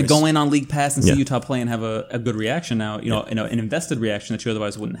him push. You get to go in on League Pass and see Yeah. Utah play and have a good reaction now, an invested reaction that you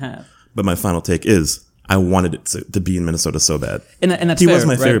otherwise wouldn't have. But my final take is I wanted it to be in Minnesota so bad. And that's he fair, was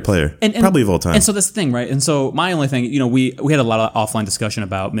my right? favorite player, probably of all time. And so that's the thing, right? And so my only thing, we had a lot of offline discussion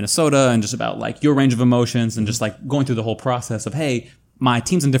about Minnesota and just about like your range of emotions and just like going through the whole process of, hey, my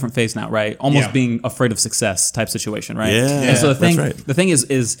team's in different phase now, right? Almost being afraid of success type situation, right? Yeah, and so the thing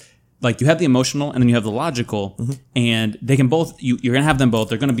is like you have the emotional and then you have the logical, and they can both. You're gonna have them both.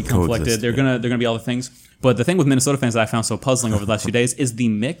 They're gonna be conflicted. They're gonna be all the things. But the thing with Minnesota fans that I found so puzzling over the last few days is the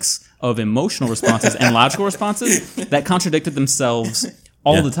mix of emotional responses and logical responses that contradicted themselves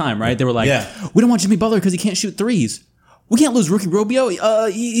all the time, right? They were like, we don't want Jimmy Butler because he can't shoot threes. We can't lose Ricky Rubio.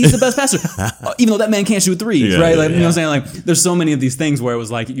 He's the best passer, even though that man can't shoot threes, right? Like, you know what I'm saying? Like, there's so many of these things where it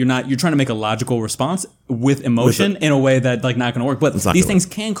was like you're trying to make a logical response with emotion in a way that like not going to work. But these things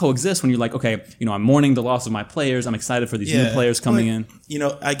can coexist when you're like, okay, I'm mourning the loss of my players. I'm excited for these new players coming in.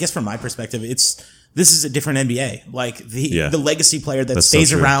 I guess from my perspective, this is a different NBA. Like the legacy player that That's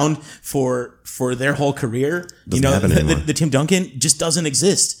stays so true. around for their whole career, Doesn't happen anymore. the Tim Duncan just doesn't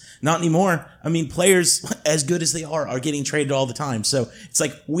exist. Not anymore. I mean, players as good as they are getting traded all the time. So it's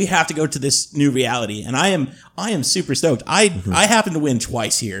like we have to go to this new reality. And I am super stoked. I happen to win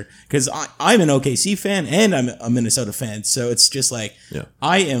twice here because I'm an OKC fan and I'm a Minnesota fan. So it's just like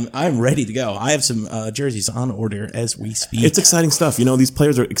I'm ready to go. I have some jerseys on order as we speak. It's exciting stuff. These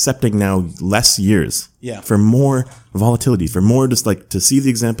players are accepting now less years. Yeah. For more volatility, for more just like to see the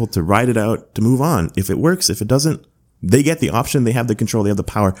example, to ride it out, to move on. If it works, if it doesn't, they get the option, they have the control, they have the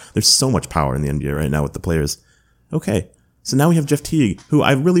power. There's so much power in the NBA right now with the players. Okay. So now we have Jeff Teague, who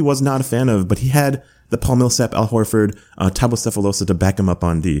I really was not a fan of, but he had the Paul Millsap, Al Horford, Thabo Sefolosha to back him up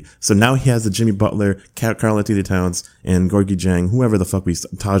on D. So now he has the Jimmy Butler, Karl-Anthony Towns, and Gorgie Jang, whoever the fuck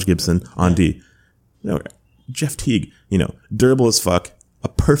Taj Gibson on D. Jeff Teague, durable as fuck, a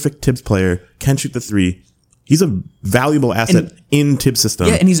perfect Tibbs player, can shoot the three. He's a valuable asset in Tibbs' system.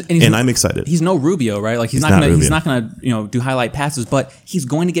 Yeah, and I'm excited. He's no Rubio, right? Like he's not gonna do highlight passes, but he's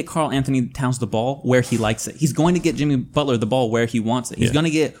going to get Karl-Anthony Towns the ball where he likes it. He's going to get Jimmy Butler the ball where he wants it. He's going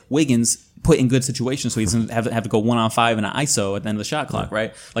to get Wiggins put in good situations so he doesn't have to go 1-on-5 in an ISO at the end of the shot clock,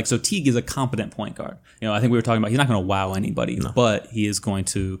 right? Like, so Teague is a competent point guard. I think we were talking about he's not going to wow anybody, but he is going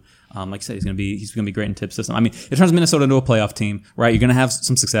to, like you said, he's going to be great in tip system. I mean, it turns Minnesota into a playoff team, right? You're going to have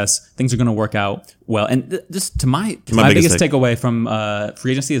some success. Things are going to work out well. And just to my biggest takeaway from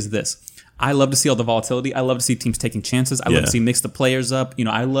free agency is this. I love to see all the volatility. I love to see teams taking chances. I love to see mix the players up.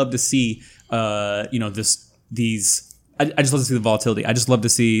 I love to see, I just love to see the volatility. I just love to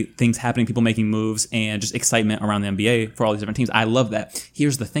see things happening, people making moves, and just excitement around the NBA for all these different teams. I love that.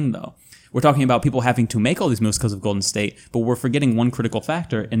 Here's the thing, though. We're talking about people having to make all these moves because of Golden State, but we're forgetting one critical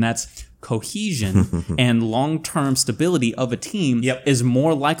factor, and that's cohesion and long-term stability of a team is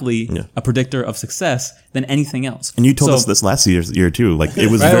more likely a predictor of success than anything else. And you told us this last year too. Like,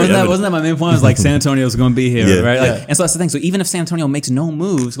 it was very wasn't that my main point? It was like San Antonio's going to be here, right? Like, and so that's the thing. So even if San Antonio makes no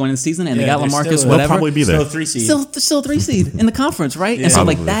moves going into the season and they got LaMarcus, whatever, they'll probably be there. Still 3 seed in the conference, right? And so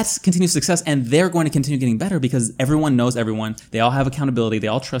like that's continued success, and they're going to continue getting better because everyone knows everyone. They all have accountability. They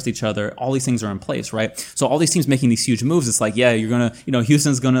all trust each other. All these things are in place, right? So all these teams making these huge moves, it's like, you're gonna,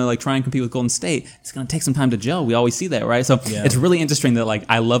 Houston's gonna like try and compete with Golden State. It's going to take some time to gel. We always see that, right? So it's really interesting that, like,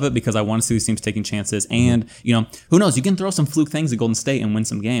 I love it because I want to see these teams taking chances. And, who knows? You can throw some fluke things at Golden State and win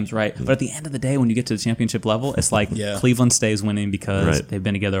some games, right? But at the end of the day, when you get to the championship level, it's like Cleveland stays winning because they've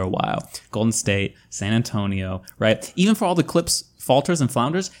been together a while. Golden State, San Antonio, right? Even for all the Clips falters and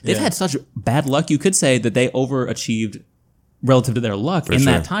flounders, they've had such bad luck. You could say that they overachieved relative to their luck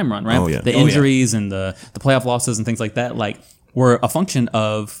that time run, right? The injuries and the playoff losses and things like that, like, were a function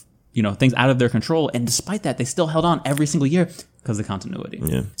of things out of their control, and despite that, they still held on every single year because of the continuity.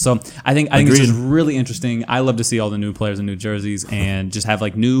 Yeah. So I think it's just really interesting. I love to see all the new players in new jerseys and just have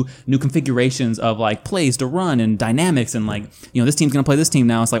like new configurations of like plays to run and dynamics, and like this team's gonna play this team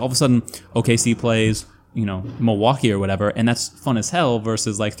now. It's like all of a sudden OKC plays Milwaukee or whatever, and that's fun as hell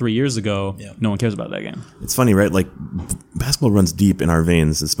versus like 3 years ago, no one cares about that game. It's funny, right? Like, basketball runs deep in our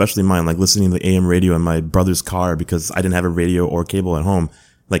veins, especially mine, like listening to the AM radio in my brother's car because I didn't have a radio or cable at home.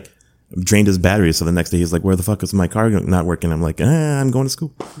 Like, drained his battery, so the next day he's like, where the fuck is my car not working? I'm like, I'm going to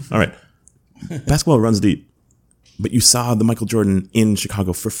school. All right. Basketball runs deep. But you saw the Michael Jordan in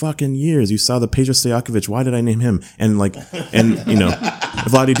Chicago for fucking years. You saw the Peja Stojakovic. Why did I name him? And Vlade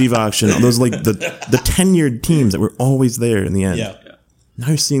Divac and those, like, the tenured teams that were always there in the end. Yeah. Now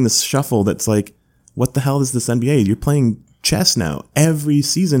you're seeing this shuffle that's like, what the hell is this NBA? You're playing chess now every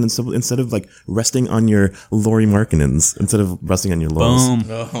season instead of like resting on your Lauri Markkanens, instead of resting on your Lows.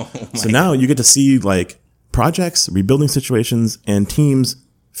 So now you get to see like projects, rebuilding situations, and teams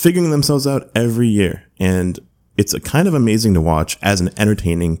figuring themselves out every year. And it's kind of amazing to watch as an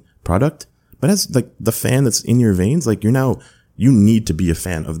entertaining product, but as like the fan that's in your veins, like you need to be a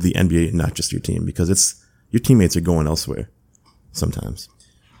fan of the NBA, not just your team, because your teammates are going elsewhere sometimes.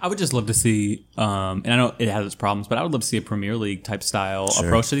 I would just love to see, and I know it has its problems, but I would love to see a Premier League type style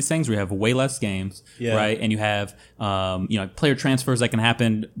approach to these things where you have way less games, right? And you have, player transfers that can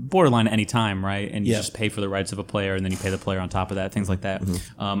happen borderline at any time, right? And you just pay for the rights of a player, and then you pay the player on top of that, things like that.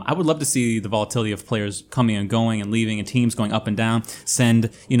 Mm-hmm. I would love to see the volatility of players coming and going and leaving, and teams going up and down. Send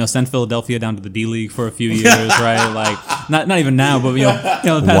Philadelphia down to the D League for a few years, right? Like not even now, but the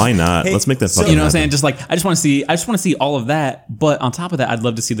past, why not? Let's make that fucking what I'm saying? Just like I just want to see all of that, but on top of that, I'd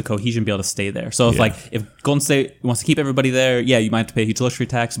love to see the cohesion be able to stay there. So if Golden State wants to keep everybody there, you might have to pay a huge luxury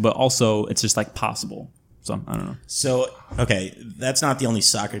tax, but also it's just like possible. So I don't know. So okay, that's not the only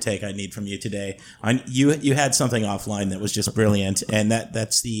soccer take I need from you today. You had something offline that was just brilliant, and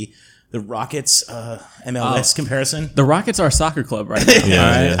that's the Rockets MLS comparison. The Rockets are a soccer club right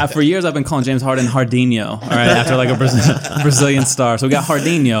now. For years, I've been calling James Harden Hardinho, all right, after like a Brazilian star. So we got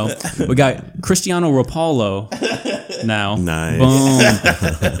Hardinho. We got Cristiano Ronaldo now. Nice.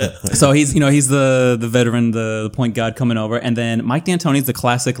 Boom. So he's the veteran, the point guard coming over. And then Mike D'Antoni's the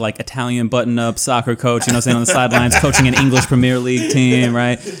classic like Italian button-up soccer coach, on the sidelines, coaching an English Premier League team,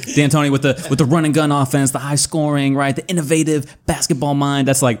 right? D'Antoni with the run and gun offense, the high scoring, right? The innovative basketball mind.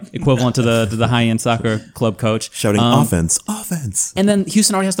 That's like equivalent to the high-end soccer club coach. Shouting offense. And then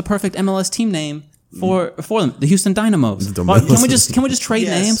Houston already has the perfect MLS team name for them, the Houston Dynamos. Can we just trade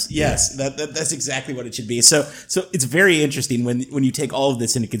names? Yes, that's exactly what it should be. So it's very interesting when you take all of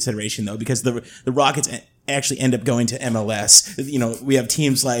this into consideration, though, because the Rockets actually end up going to MLS. We have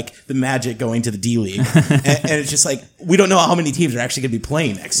teams like the Magic going to the D League, and it's just like we don't know how many teams are actually going to be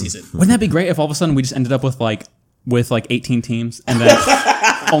playing next season. Wouldn't that be great if all of a sudden we just ended up with 18 teams and then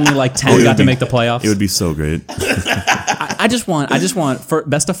only like 10 got to make the playoffs? It would be so great. I just want for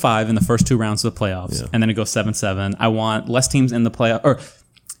best of 5 in the first 2 rounds of the playoffs, and then it goes 7-7. I want less teams in the playoff, or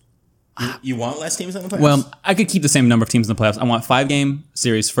You want less teams in the playoffs? Well, I could keep the same number of teams in the playoffs. I want 5-game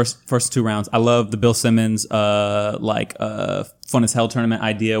series, first 2 rounds. I love the Bill Simmons fun as hell tournament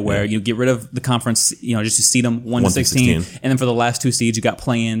idea where you get rid of the conference, just to seed them 1 to 16, and then for the last 2 seeds you got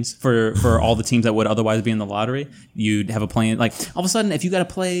play-ins for all the teams that would otherwise be in the lottery. You'd have a play-in. Like all of a sudden, if you got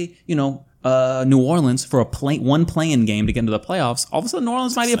to play, New Orleans for one play-in game to get into the playoffs, all of a sudden New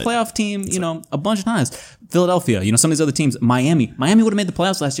Orleans might be a playoff team, a bunch of times. Philadelphia, some of these other teams, Miami would have made the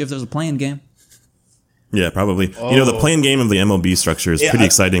playoffs last year if there was a play-in game. Yeah, probably. The playing game of the MLB structure is pretty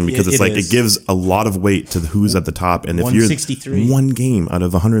exciting because it gives a lot of weight to who's at the top. And if 163. you're one game out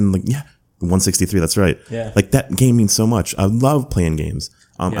of 100, 163, that's right. Yeah. Like that game means so much. I love playing games.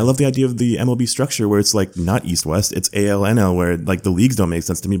 I love the idea of the MLB structure where it's like not East-West, it's AL-NL where like the leagues don't make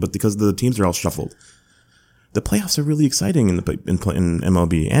sense to me, but because the teams are all shuffled. The playoffs are really exciting in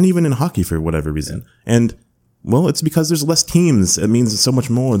MLB and even in hockey for whatever reason. Yeah. And well, it's because there's less teams. It means so much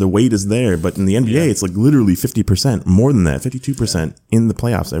more. The weight is there. But in the NBA, it's like literally 50%, more than that, 52% in the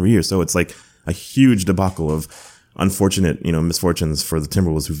playoffs every year. So it's like a huge debacle of unfortunate, misfortunes for the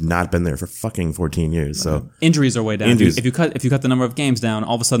Timberwolves who've not been there for fucking 14 years. So injuries are way down. If you cut the number of games down,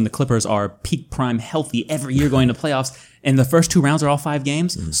 all of a sudden the Clippers are peak prime healthy every year going to playoffs. And the first 2 rounds are all 5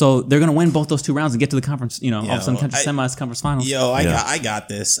 games, so they're going to win both those 2 rounds and get to the conference. All of a sudden, catch the semis, conference finals. I got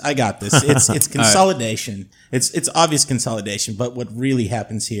this. It's consolidation. It's obvious consolidation. But what really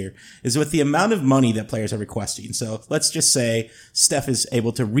happens here is with the amount of money that players are requesting. So let's just say Steph is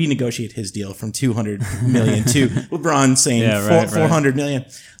able to renegotiate his deal from $200 million to LeBron saying $400 million.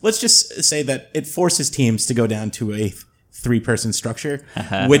 Let's just say that it forces teams to go down to a 3-person structure,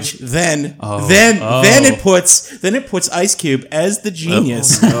 which then it puts Ice Cube as the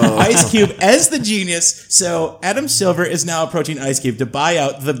genius. Ice Cube as the genius. So Adam Silver is now approaching Ice Cube to buy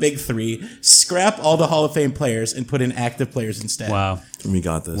out the big 3, scrap all the Hall of Fame players, and put in active players instead. Wow, we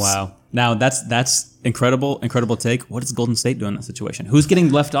got this. Wow. Now that's incredible take. What does Golden State do in that situation? Who's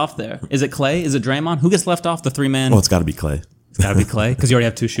getting left off there? Is it Klay? Is it Draymond? Who gets left off the 3-man? Well, it's got to be Klay. It's got to be Klay because you already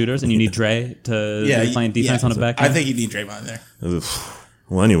have 2 shooters and you need Dre to be playing defense on the back end. I think you need Draymond there.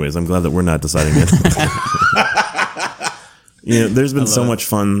 Well, anyways, I'm glad that we're not deciding it. There's been so much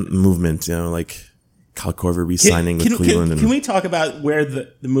fun movement, like Kyle Korver re-signing with Cleveland. Can we talk about where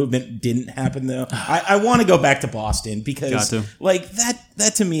the movement didn't happen though? I want to go back to Boston because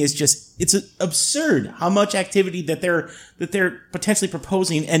that to me is just it's absurd how much activity that they're potentially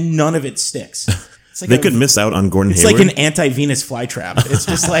proposing and none of it sticks. Like they could miss out on Gordon Hayward. It's like an anti-Venus flytrap. It's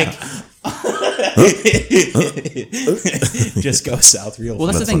just like just go south real fast. Well,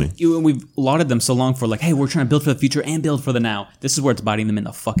 that's the thing. We've lauded them so long for like, hey, we're trying to build for the future and build for the now. This is where it's biting them in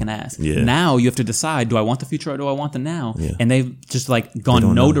the fucking ass. Yeah. Now you have to decide, do I want the future or do I want the now? Yeah. And they've just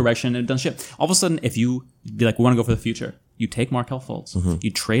gone no direction and done shit. All of a sudden, if you be like, we want to go for the future, you take Markell Fultz,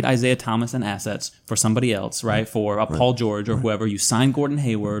 you trade Isaiah Thomas and assets for somebody else, right? For a Paul George or whoever. You sign Gordon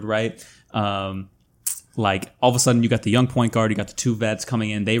Hayward, right? All of a sudden you got the young point guard, you got the 2 vets coming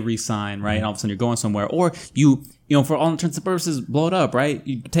in, they re-sign, right? And all of a sudden you're going somewhere. Or you for all intents and purposes, blow it up, right?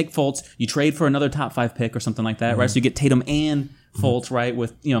 You take Fultz, you trade for another top 5 pick or something like that, right? So you get Tatum and Fultz, right?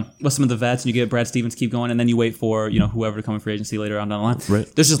 With some of the vets, and you get Brad Stevens, keep going, and then you wait for, whoever to come in free agency later on down the line.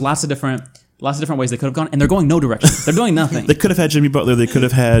 Right. There's just lots of different ways they could have gone, and they're going no direction. They're doing nothing. They could have had Jimmy Butler, they could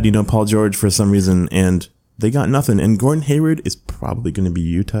have had, Paul George for some reason, and they got nothing. And Gordon Hayward is probably going to be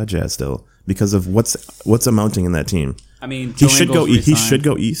Utah Jazz still because of what's amounting in that team. I mean, he should go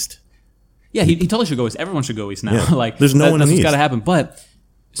east. Yeah, he totally should go east. Everyone should go east now. Yeah. There's no one in the east. That's what's got to happen. But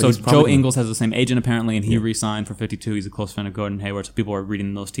so Joe Ingles has the same agent apparently, and he re-signed for 52. He's a close friend of Gordon Hayward, so people are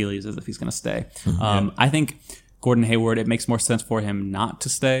reading those tea leaves as if he's going to stay. I think Gordon Hayward, it makes more sense for him not to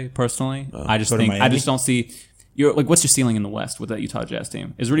stay personally. I just don't see. What's your ceiling in the West with that Utah Jazz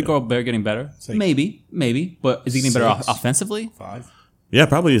team? Is Rudy Gobert getting better? Maybe, but is he getting better offensively? 5. Yeah,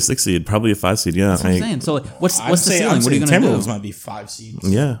 probably a 6 seed, probably a 5 seed. Yeah, that's what I'm saying. So what's the ceiling? What are you going to do? Timberwolves might be 5 seeds.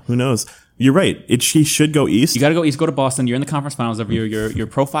 Yeah, who knows? You're right. He should go east. You got to go east. Go to Boston. You're in the conference finals every year. Your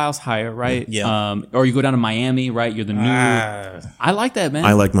profile's higher, right? Yeah. Or you go down to Miami, right? You're the new. I like that, man.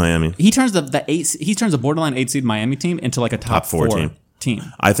 I like Miami. He turns he turns a borderline 8 seed Miami team into like a top 4 team.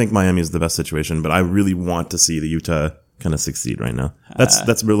 I think Miami is the best situation, but I really want to see the Utah kind of succeed right now. That's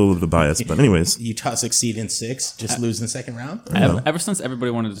a little bit of a bias, but anyways. Utah succeed in 6, just lose in the second round. Ever since everybody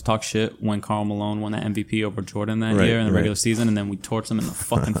wanted to talk shit when Karl Malone won that MVP over Jordan that year in the regular season, and then we torched them in the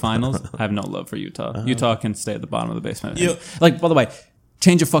fucking finals, I have no love for Utah. Utah can stay at the bottom of the basement. By the way,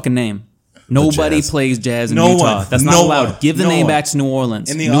 change your fucking name. Nobody Jazz. plays Jazz in No Utah. one. That's No not allowed. one. Give the No name one. back to New Orleans.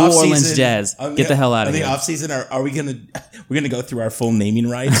 In the New off Orleans season, Jazz. Get the hell out of in here. the off season, are we gonna go through our full naming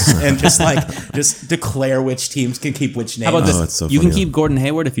rights and just declare which teams can keep which names? How about this? Oh, it's so you can funny. keep Gordon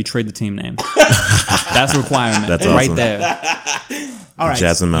Hayward if you trade the team name. That's a requirement. That's right awesome. there. All right,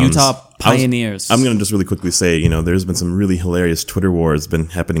 Jazz and Mountains. Utah Pioneers. I'm going to just really quickly say, there's been some really hilarious Twitter wars been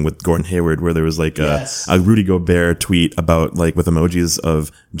happening with Gordon Hayward, where there was like Yes. a Rudy Gobert tweet about like with emojis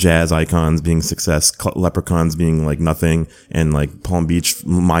of Jazz icons being success, leprechauns being like nothing, and like Palm Beach,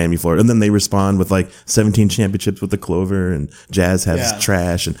 Miami, Florida. And then they respond with like 17 championships with the Clover, and Jazz has Yeah.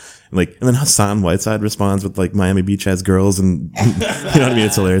 trash, and then Hassan Whiteside responds with like Miami Beach has girls, and you know what I mean?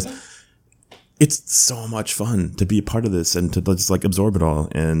 It's hilarious. It's so much fun to be a part of this and to just like absorb it all.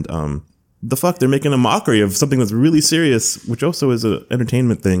 And they're making a mockery of something that's really serious, which also is an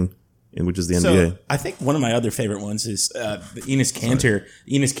entertainment thing, and which is the NBA. So I think one of my other favorite ones is the Enes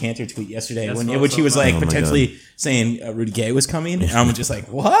Kanter tweet yesterday, That's when what I which was he was talking like about. Oh my potentially saying Rudy Gay was coming, and I'm just like,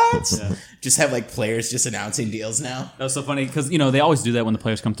 what? Just have like players just announcing deals now. That was so funny because they always do that when the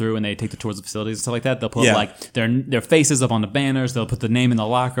players come through and they take the tours of facilities and stuff like that. They'll put Yeah. like their faces up on the banners. They'll put the name in the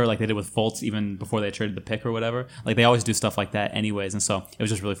locker like they did with Fultz even before they traded the pick or whatever. Like they always do stuff like that anyways. And so it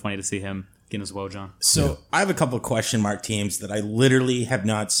was just really funny to see him getting his Woj on. So I have a couple of question mark teams that I literally have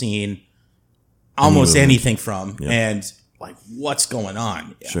not seen almost them. anything from, and like, what's going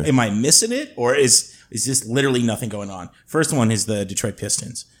on? Sure. Am I missing it, or is this literally nothing going on? First one is the Detroit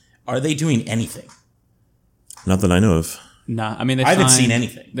Pistons. Are they doing anything? Not that I know of. Nah, I mean I haven't seen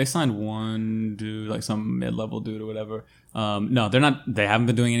anything. They signed one dude, like some mid-level dude or whatever. No, they're not. They haven't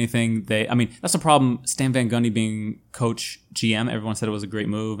been doing anything. That's the problem. Stan Van Gundy being coach GM. Everyone said it was a great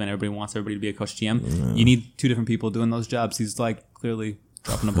move, and everybody wants everybody to be a coach GM. You need two different people doing those jobs. He's like clearly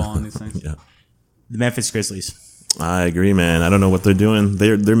dropping the ball on these things. Yeah. The Memphis Grizzlies. I agree, man. I don't know what they're doing.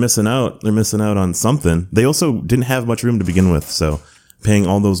 They're missing out. They're missing out on something. They also didn't have much room to begin with, so paying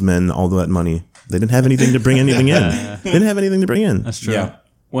all those men all that money, they didn't have anything to bring anything in. They didn't have anything to bring in. That's true. Yeah.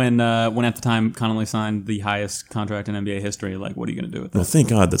 When at the time Connolly signed the highest contract in NBA history, like what are you going to do with Well, that? thank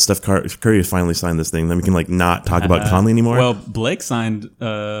God that Steph Curry finally signed this thing. Then we can like not talk about Conley anymore. Well, Blake signed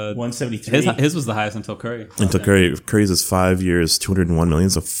 173. his was the highest until Curry. Until Curry's is 5 years, $201 million,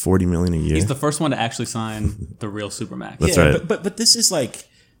 so $40 million a year. He's the first one to actually sign the real supermax. That's Yeah, right. But this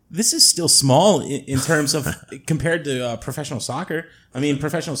is still small in terms of compared to professional soccer. I mean,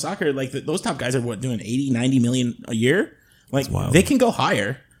 professional soccer, like those top guys are doing 80, 90 million a year. Like wild. they can go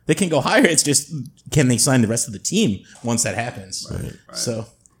higher. It's just, can they sign the rest of the team once that happens? Right. So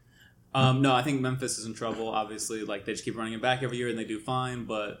No, I think Memphis is in trouble. Obviously, like they just keep running it back every year and they do fine.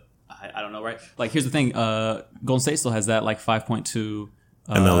 But I don't know, right? Like here's the thing: Golden State still has that like 5.2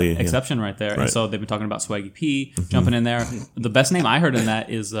 MLE, yeah. exception right there, and Right. so they've been talking about Swaggy P jumping in there. The best name I heard in that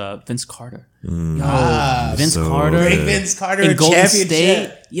is Vince Carter. Yo, Vince so Carter. good. Great Vince Carter In Golden championship.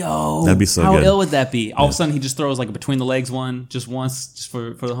 State, yo, That'd be so how good. ill would that be? All of a sudden, he just throws like a between the legs one, just once, just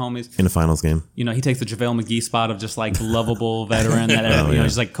for the homies. in a finals game. He takes the JaVale McGee spot of just like lovable veteran that yeah.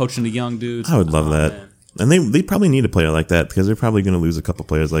 just like coaching the young dudes. I would love that. man. And they probably need a player like that because they're probably going to lose a couple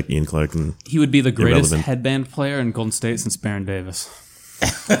players like Ian Clark. And He would be the greatest Irrelevant. headband player in Golden State since Baron Davis.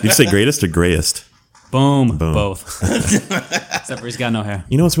 did you say greatest or grayest? Boom, Boom. both. Except for he's got no hair.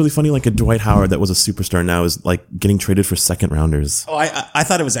 You know what's really funny? Like a Dwight Howard that was a superstar now is like getting traded for second rounders. Oh, I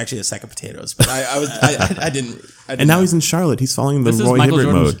thought it was actually a sack of potatoes, but I didn't. And now he's in Charlotte. He's following the This is Roy Michael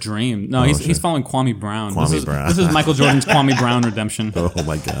Hibbert Jordan's mode. dream. No, he's following Kwame Brown. Kwame Brown. This is Michael Jordan's Kwame Brown redemption. Oh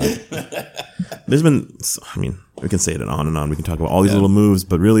my God. There's been, I mean, we can say it on and on. We can talk about all these little moves,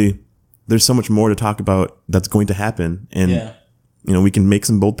 but really, there's so much more to talk about that's going to happen. And, we can make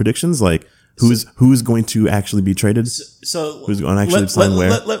some bold predictions like who's going to actually be traded. So Who's going to actually sign where?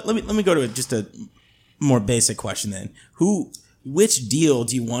 Let me go to just a more basic question then. Which deal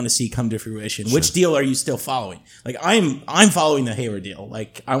do you want to see come to fruition? Which deal are you still following? Like I'm following the Hayward deal.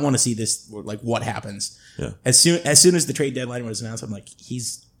 Like I want to see this. Like what happens? Yeah. As soon as the trade deadline was announced, I'm like,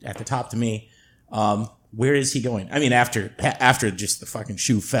 he's at the top to me. Where is he going? I mean, after just the fucking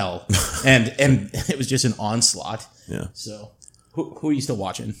shoe fell, and it was just an onslaught. Yeah. So who are you still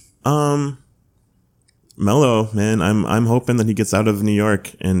watching? Melo, man, I'm hoping that he gets out of New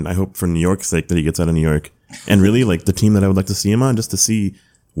York, and I hope for New York's sake that he gets out of New York. And really, like the team that I would like to see him on, just to see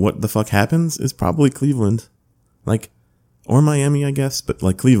what the fuck happens, is probably Cleveland, or Miami, I guess, but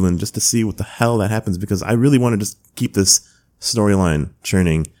like Cleveland, just to see what the hell that happens, because I really want to just keep this storyline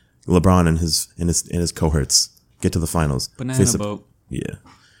churning. LeBron and his cohorts get to the finals. Banana boat. Yeah.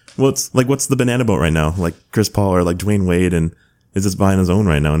 Well, it's like, what's the banana boat right now? Like Chris Paul or like Dwayne Wade and is just buying his own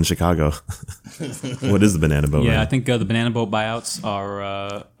right now in Chicago. What is the banana boat? Yeah, right I think the banana boat buyouts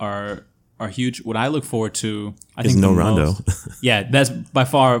are are huge. What I look forward to, I Is think no the Rondo. most- yeah, that's by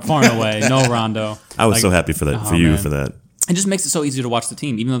far and away no Rondo. I was Like, so happy for that, for you, man. for that. It just makes it so easy to watch the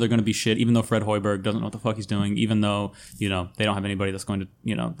team, even though they're going to be shit, even though Fred Hoiberg doesn't know what the fuck he's doing, even though, they don't have anybody that's going to,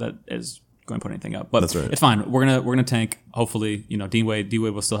 that is going to put anything up. But That's right. it's fine. We're gonna tank. Hopefully, D Wade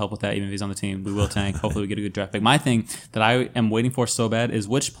will still help with that, even if he's on the team. We will tank. Hopefully we get a good draft pick. My thing that I am waiting for so bad is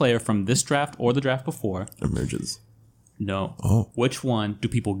which player from this draft or the draft before, Emerges. no, Oh. which one do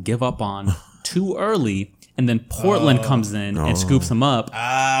people give up on too early? And then Portland comes in and scoops them up.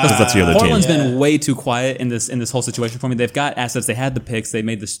 Because that's the other Portland's team. been way too quiet in this whole situation for me. They've got assets. They had the picks. They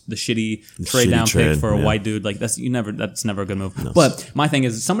made the shitty trade down pick for a white dude. Like that's never a good move. But my thing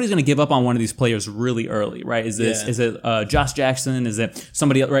is somebody's going to give up on one of these players really early, right? Is it Josh Jackson? Is it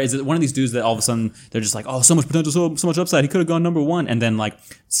somebody else? Right? Is it one of these dudes that all of a sudden they're just like, oh, so much potential, so much upside. He could have gone number one, and then like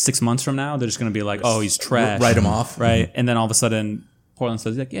 6 months from now they're just going to be like, oh, he's trash. Write him off. Right? And then all of a sudden Portland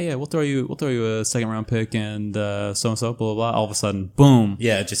says, like, yeah, we'll throw you a second round pick and so blah blah blah. All of a sudden, boom.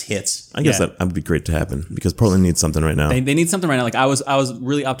 Yeah, it just hits. I guess Yeah. that would be great to happen because Portland needs something right now. They need something right now. Like I was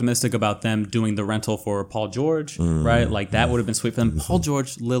really optimistic about them doing the rental for Paul George, right? Like that would have been sweet for them. Paul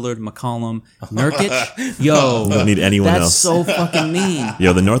George, Lillard, McCollum, Nurkic. Yo, We don't need anyone that's else. so fucking mean.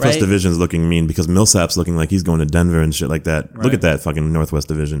 Yo, the Northwest Right? Division is looking mean because Millsap's looking like he's going to Denver and shit like that. Look at that fucking Northwest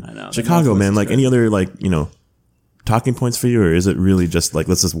Division. I know. Chicago, man. Like any other talking points for you, or is it really just like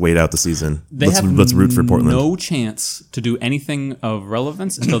let's just wait out the season? Let's root for Portland. No chance to do anything of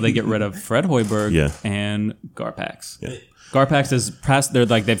relevance until they get rid of Fred Hoiberg Yeah. and Garpax. Yeah. Garpax is past. They're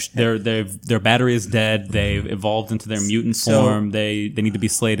like their battery is dead. They've evolved into their mutant form. They need to be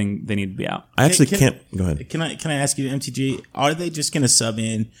slayed and they need to be out. I actually can't. Go ahead. Can I ask you, MTG? Are they just going to sub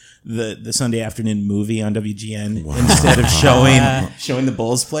in the Sunday afternoon movie on WGN instead of showing the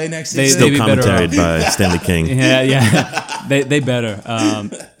Bulls play next season? Still They'd be better commentaried by Stanley King. Yeah. They better.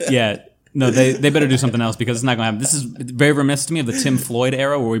 Yeah. No, they better do something else because it's not going to happen. This is very reminiscent to me of the Tim Floyd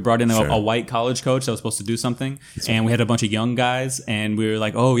era where we brought in a white college coach that was supposed to do something, and we had a bunch of young guys, and we were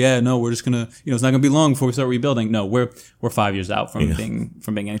like, oh yeah, no, we're just gonna, it's not gonna be long before we start rebuilding. No, we're 5 years out from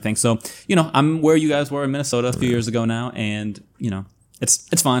being anything. So I'm where you guys were in Minnesota a few years ago now, and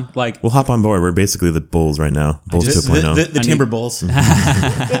it's fine. Like We'll hop on board. We're basically the Bulls right now. Bulls 2.0. The Timber Bulls.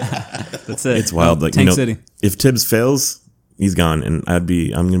 that's it. It's wild. Like Tank City. if Tibbs fails, he's gone, and I'm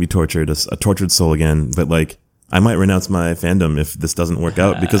gonna be tortured, a tortured soul again. But like, I might renounce my fandom if this doesn't work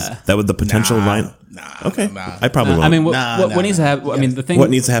out because that would the potential I probably won't. I mean, what needs to happen? I mean, the thing. What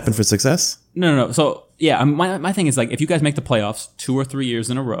needs to happen for success? No. So yeah, my thing is like if you guys make the playoffs 2 or 3 years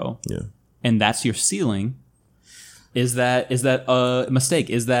in a row, Yeah. and that's your ceiling. Is that a mistake?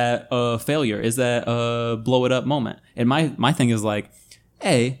 Is that a failure? Is that a blow it up moment? And my thing is like,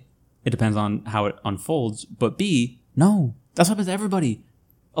 A, it depends on how it unfolds, but B, no, that's what happens to everybody.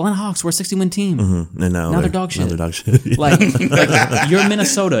 Atlanta Hawks were a 60-win team. Mm-hmm. And now they're dog shit. Now they're dog shit. Yeah. Like you're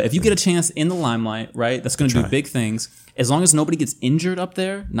Minnesota. If you get a chance in the limelight, right, that's going to do big things. As long as nobody gets injured up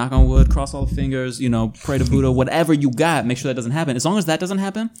there, knock on wood, cross all the fingers, pray to Buddha, whatever you got, make sure that doesn't happen. As long as that doesn't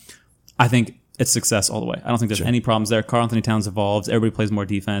happen, I think it's success all the way. I don't think there's any problems there. Karl Anthony Towns evolves. Everybody plays more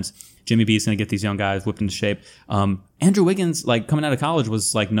defense. Jimmy B's going to get these young guys whipped into shape. Andrew Wiggins, like coming out of college,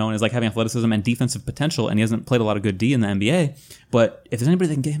 was like known as like having athleticism and defensive potential, and he hasn't played a lot of good D in the NBA. But if there's anybody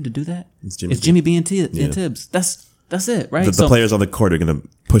that can get him to do that, it's Jimmy B and Tibbs. That's it, right? The players on the court are going to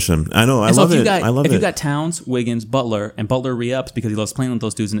push him. I know. I love it. If you got Towns, Wiggins, Butler, and Butler re-ups because he loves playing with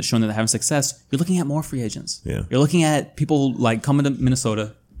those dudes and it's showing that they're having success, you're looking at more free agents. Yeah. You're looking at people like coming to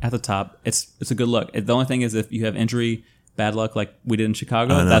Minnesota at the top. It's a good look. The only thing is if you have injury, bad luck like we did in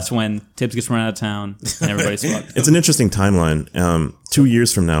Chicago, that's when Tibbs gets run out of town and everybody's fucked. It's an interesting timeline. 2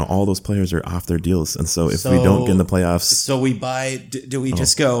 years from now, all those players are off their deals, and so if we don't get in the playoffs, So we buy. Do we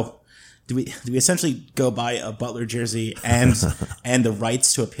just go? Do we essentially go buy a Butler jersey and the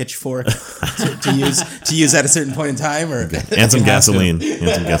rights to a pitchfork to use at a certain point in time, or and some gasoline,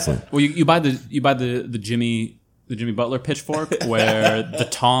 Well, you buy the Jimmy Butler pitchfork where the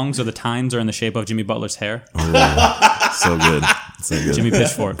tongs or the tines are in the shape of Jimmy Butler's hair. So good. Jimmy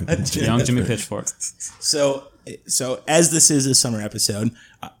Pitchfork, young Jimmy Pitchfork. So as this is a summer episode,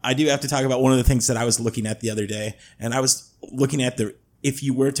 I do have to talk about one of the things that I was looking at the other day, and I was looking at if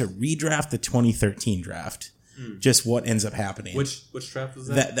you were to redraft the 2013 draft, just what ends up happening. Which draft was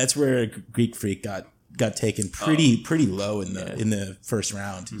that? That's where Greek Freak got taken pretty low in the first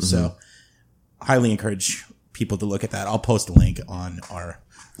round. Mm-hmm. So highly encourage people to look at that. I'll post a link on our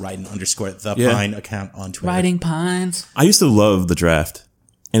Riding_the_Pine account on Twitter. Riding Pines. I used to love the draft,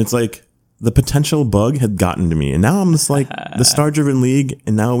 and it's like the potential bug had gotten to me, and now I'm just like the star-driven league,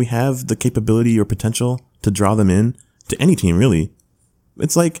 and now we have the capability or potential to draw them in to any team, really.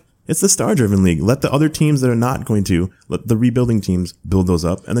 It's like It's the star-driven league. Let the other teams that are not going to, let the rebuilding teams build those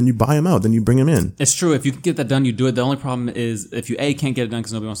up, and then you buy them out. Then you bring them in. It's true. If you can get that done, you do it. The only problem is if you A, can't get it done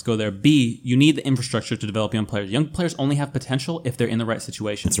because nobody wants to go there. B, you need the infrastructure to develop young players. Young players only have potential if they're in the right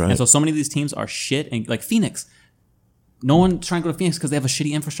situation. That's right. And so many of these teams are shit. And like Phoenix, no one's trying to go to Phoenix because they have a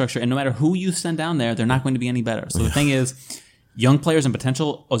shitty infrastructure. And no matter who you send down there, they're not going to be any better. So the thing is, young players and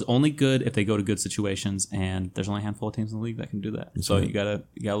potential is only good if they go to good situations, and there's only a handful of teams in the league that can do that. So you gotta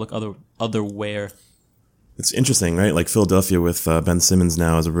look otherwhere. It's interesting, right? Like Philadelphia with Ben Simmons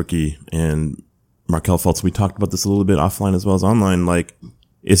now as a rookie and Markelle Fultz. We talked about this a little bit offline as well as online. Like,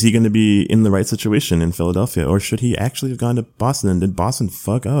 is he going to be in the right situation in Philadelphia, or should he actually have gone to Boston? And did Boston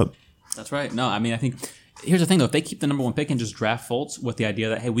fuck up? That's right. No, I mean, I think here's the thing though: if they keep the number 1 pick and just draft Fultz with the idea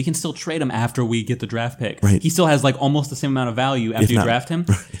that hey, we can still trade him after we get the draft pick, right. He still has like almost the same amount of value after If you not. draft him.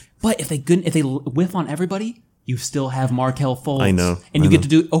 Right. But if they whiff on everybody, you still have Markelle Fultz. I know. And you get to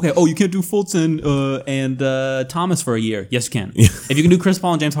do okay. Oh, you can't do Fultz and Thomas for a year. Yes, you can. If you can do Chris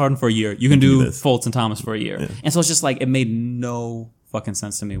Paul and James Harden for a year, you can do Fultz and Thomas for a year. Yeah. And so it's just like it made no fucking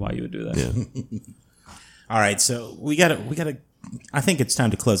sense to me why you would do that. Yeah. All right, so we gotta. I think it's time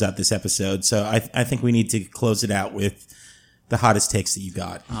to close out this episode. So I think we need to close it out with the hottest takes that you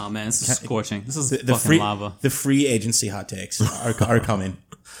got. Oh man, this is scorching. This is The fucking free lava. The free agency hot takes are coming.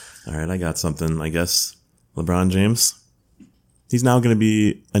 All right, I got something. I guess LeBron James. He's now going to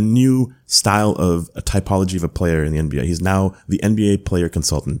be a new style of a typology of a player in the NBA. He's now the NBA player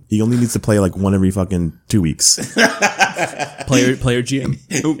consultant. He only needs to play like one every fucking 2 weeks. Player GM.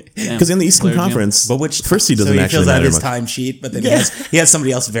 Because in the Eastern Player GM. Conference, But which first he doesn't so he actually fills out matter his much. time sheet, but then he has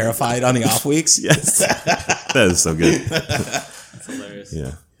somebody else verified on the off weeks. Yes, that is so good. That's hilarious.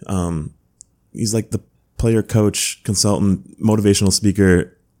 Yeah, he's like the player coach, consultant, motivational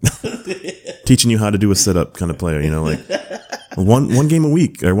speaker, teaching you how to do a sit up kind of player. You know, like one game a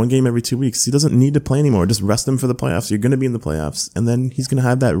week or one game every 2 weeks. He doesn't need to play anymore. Just rest him for the playoffs. You're going to be in the playoffs, and then he's going to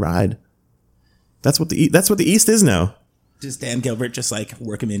have that ride. That's what the East is now. Does Dan Gilbert just like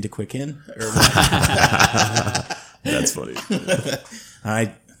work him into Quicken? Or That's funny. All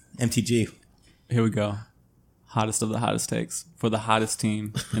right, MTG. Here we go. Hottest of the hottest takes for the hottest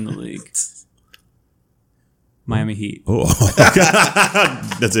team in the league. Miami Heat. Oh,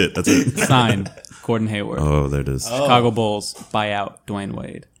 that's it. That's it. Signed Gordon Hayward. Oh, there it is. Chicago Bulls buy out Dwayne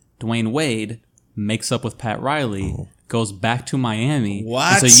Wade. Dwayne Wade makes up with Pat Riley, goes back to Miami.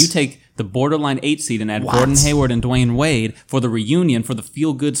 What? And so you take the borderline 8 seed and add Gordon Hayward and Dwayne Wade for the reunion, for the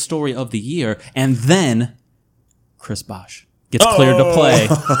feel-good story of the year, and then Chris Bosh gets cleared to play,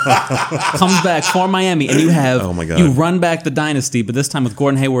 comes back for Miami, and you have Oh my God. you run back the dynasty, but this time with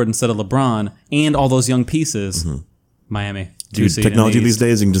Gordon Hayward instead of LeBron and all those young pieces. Miami, 2 Dude, seed in technology the these East.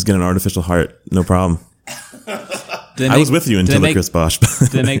 days, you can just get an artificial heart. No problem. Did they I was with you did until they the make- Chris Bosh. Did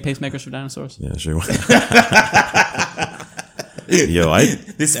they make pacemakers for dinosaurs? Yeah, sure. Yo,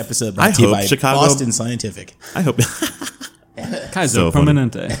 This episode I brought to you hope by Chicago- Boston Scientific. hope Kaiser So funny.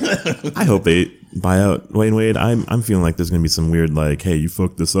 Permanente. I hope they buy out Dwayne Wade. I'm feeling like there's gonna be some weird like, hey, you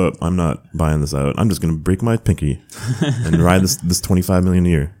fucked this up. I'm not buying this out. I'm just gonna break my pinky and ride this $25 million a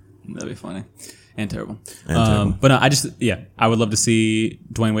year. That'd be funny. And terrible. terrible. But no, I would love to see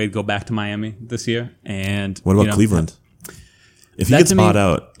Dwayne Wade go back to Miami this year. And What about you know, Cleveland? If he That gets to me- bought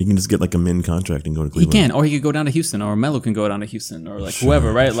out, you can just get like a min contract and go to He Cleveland. can, or he could go down to Houston, or Melo can go down to Houston, or like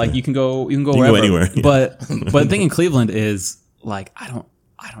whoever, right? Like you can go go wherever. anywhere, yeah. But the thing in Cleveland is like I don't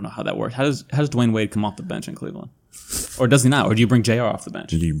know how that works. How does Dwayne Wade come off the bench in Cleveland, or does he not? Or do you bring JR off the bench?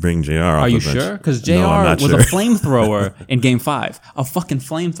 Did you bring JR off Are the you bench? sure? Because JR No, I'm not was sure. a flamethrower in Game 5. A fucking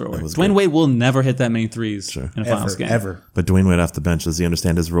flamethrower. was Dwayne good. Wade will never hit that many threes in a finals game. Ever. But Dwayne Wade off the bench, does he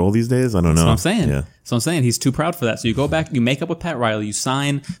understand his role these days? I don't know. That's what I'm saying. Yeah. So I'm saying he's too proud for that. So you go back, you make up with Pat Riley, you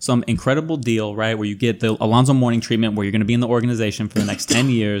sign some incredible deal, right, where you get the Alonzo Mourning treatment, where you're going to be in the organization for the next 10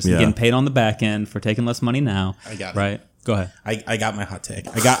 years, Yeah. getting paid on the back end for taking less money now. I got it. right. Go ahead. I got my hot take.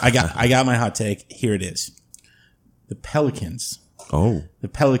 I got my hot take. Here it is. The Pelicans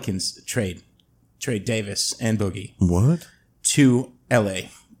trade Davis and Boogie What? to LA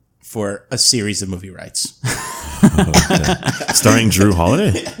for a series of movie rights. Starring Drew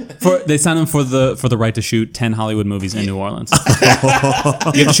Holiday? They signed him for the right to shoot 10 Hollywood movies in New Orleans. You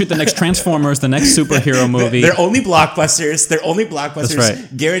have to shoot the next Transformers, the next superhero movie, They're only blockbusters. That's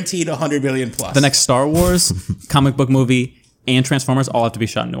right. Guaranteed 100 million plus. the next Star Wars, comic book movie, and Transformers all have to be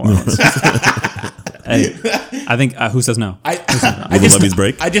shot in New Orleans. Hey, I think who says no? I Will the just, levees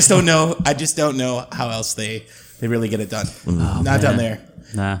break? I just don't know. I just don't know how else they really get it done. Not down there.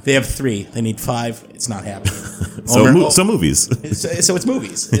 Nah. They have 3. They need 5. It's not happening. So movies. So it's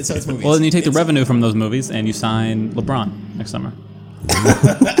movies. So it's movies. Well, then you take the revenue from those movies and you sign LeBron next summer.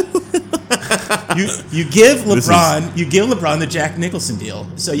 You give LeBron the Jack Nicholson deal.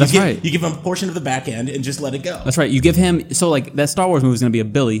 So you give him a portion of the back end and just let it go. That's right. You give him, so like that Star Wars movie is going to be a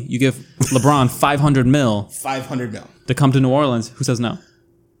Billy. You give LeBron $500 million to come to New Orleans. Who says no?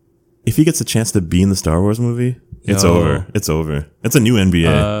 If he gets a chance to be in the Star Wars movie, it's over. It's over. It's a new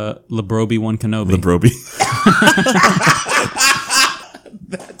NBA. LeBroby won Kenobi. LeBroby.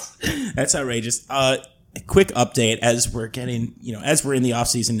 That's outrageous. A quick update as we're getting, as we're in the off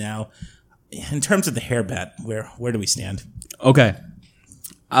season now. In terms of the hair bet, where do we stand? Okay.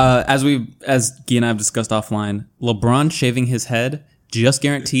 As Guy and I have discussed offline, LeBron shaving his head just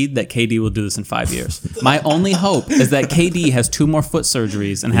guaranteed that KD will do this in 5 years. My only hope is that KD has 2 more foot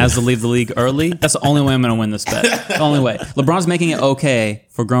surgeries and has to leave the league early. That's the only way I'm going to win this bet. The only way. LeBron's making it okay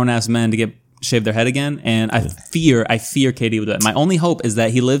for grown-ass men to shave their head again, and I fear KD will do that. My only hope is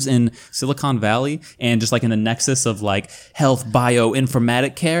that he lives in Silicon Valley and just like in the nexus of like health, bio,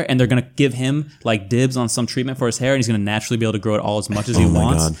 informatic care, and they're going to give him like dibs on some treatment for his hair, and he's going to naturally be able to grow it all as much as he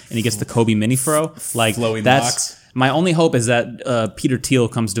wants. God. And he gets the Kobe mini fro. Like flowy that's locks. My only hope is that Peter Thiel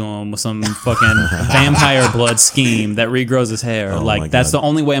comes to him with some fucking vampire blood scheme that regrows his hair. That's the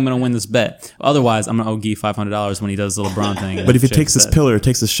only way I'm going to win this bet. Otherwise, I'm going to owe Guy $500 when he does the LeBron thing. But if he takes this pill or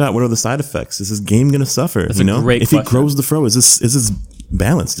takes this shot, what are the side effects? Is his game going to suffer? That's a great question. If he grows the fro, is his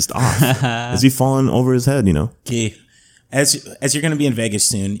balance just off? Is he falling over his head? Guy, as you're going to be in Vegas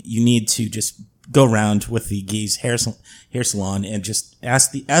soon, you need to just go around with the Guy's hair salon and just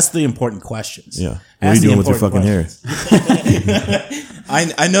ask the important questions. Yeah. What are you doing with your fucking hair?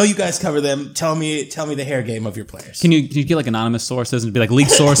 I know you guys cover them. Tell me the hair game of your players. Can you get like anonymous sources and be like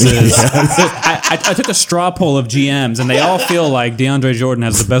leaked sources? I took a straw poll of GMs and they all feel like DeAndre Jordan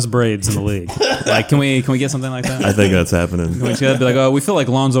has the best braids in the league. Like, can we get something like that? I think that's happening. Can we be like, we feel like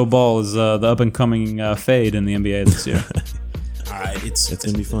Lonzo Ball is the up and coming fade in the NBA this year. All right, it's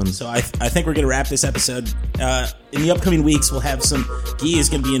gonna be fun. So I think we're gonna wrap this episode. In the upcoming weeks, we'll have some. Guy is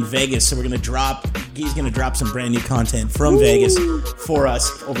gonna be in Vegas, so Guy's gonna drop some brand new content from Vegas for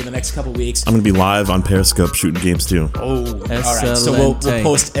us over the next couple weeks. I'm gonna be live on Periscope shooting games too. Oh, all right. So we'll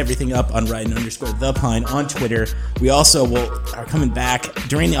post everything up on Ryden_ThePine on Twitter. We also are coming back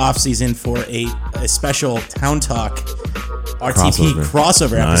during the off season for a special Town Talk RTP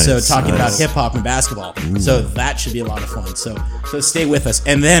crossover episode talking about hip hop and basketball. Ooh. So that should be a lot of fun. So stay with us.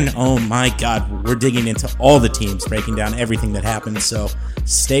 And then, oh my God, we're digging into all the teams, breaking down everything that happened. So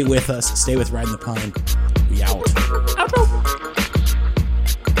stay with us. Stay with Riding the Pine. We out.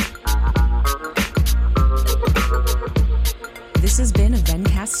 This has been a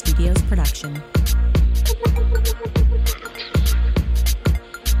Vencast Studios production.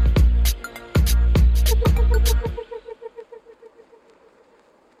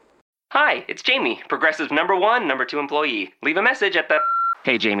 Hi, it's Jamie, Progressive's number 2 employee. Leave a message at the...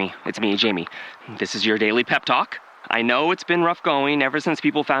 Hey, Jamie, it's me, Jamie. This is your daily pep talk. I know it's been rough going ever since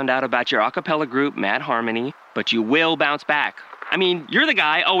people found out about your a cappella group, Mad Harmony, but you will bounce back. I mean, you're the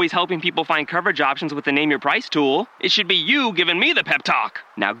guy always helping people find coverage options with the Name Your Price tool. It should be you giving me the pep talk.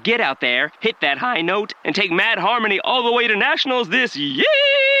 Now get out there, hit that high note, and take Mad Harmony all the way to nationals this year!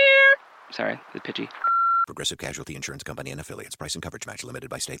 Sorry, it's pitchy. Progressive Casualty Insurance Company and Affiliates. Price and coverage match limited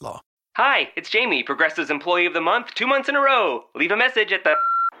by state law. Hi, it's Jamie, Progressive's Employee of the Month, 2 months in a row. Leave a message at the...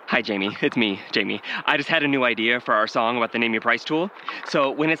 Hi, Jamie. It's me, Jamie. I just had a new idea for our song about the Name Your Price tool.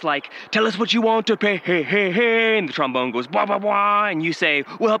 So when it's like, tell us what you want to pay, hey, hey, hey, and the trombone goes, wah, wah, wah, and you say,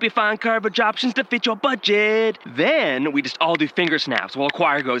 we'll help you find coverage options to fit your budget. Then we just all do finger snaps while the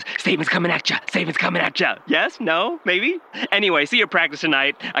choir goes, savings coming at ya, savings coming at ya. Yes? No? Maybe? Anyway, see you at practice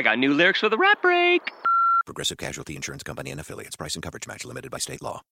tonight. I got new lyrics for the rap break. Progressive Casualty Insurance Company and Affiliates. Price and coverage match limited by state law.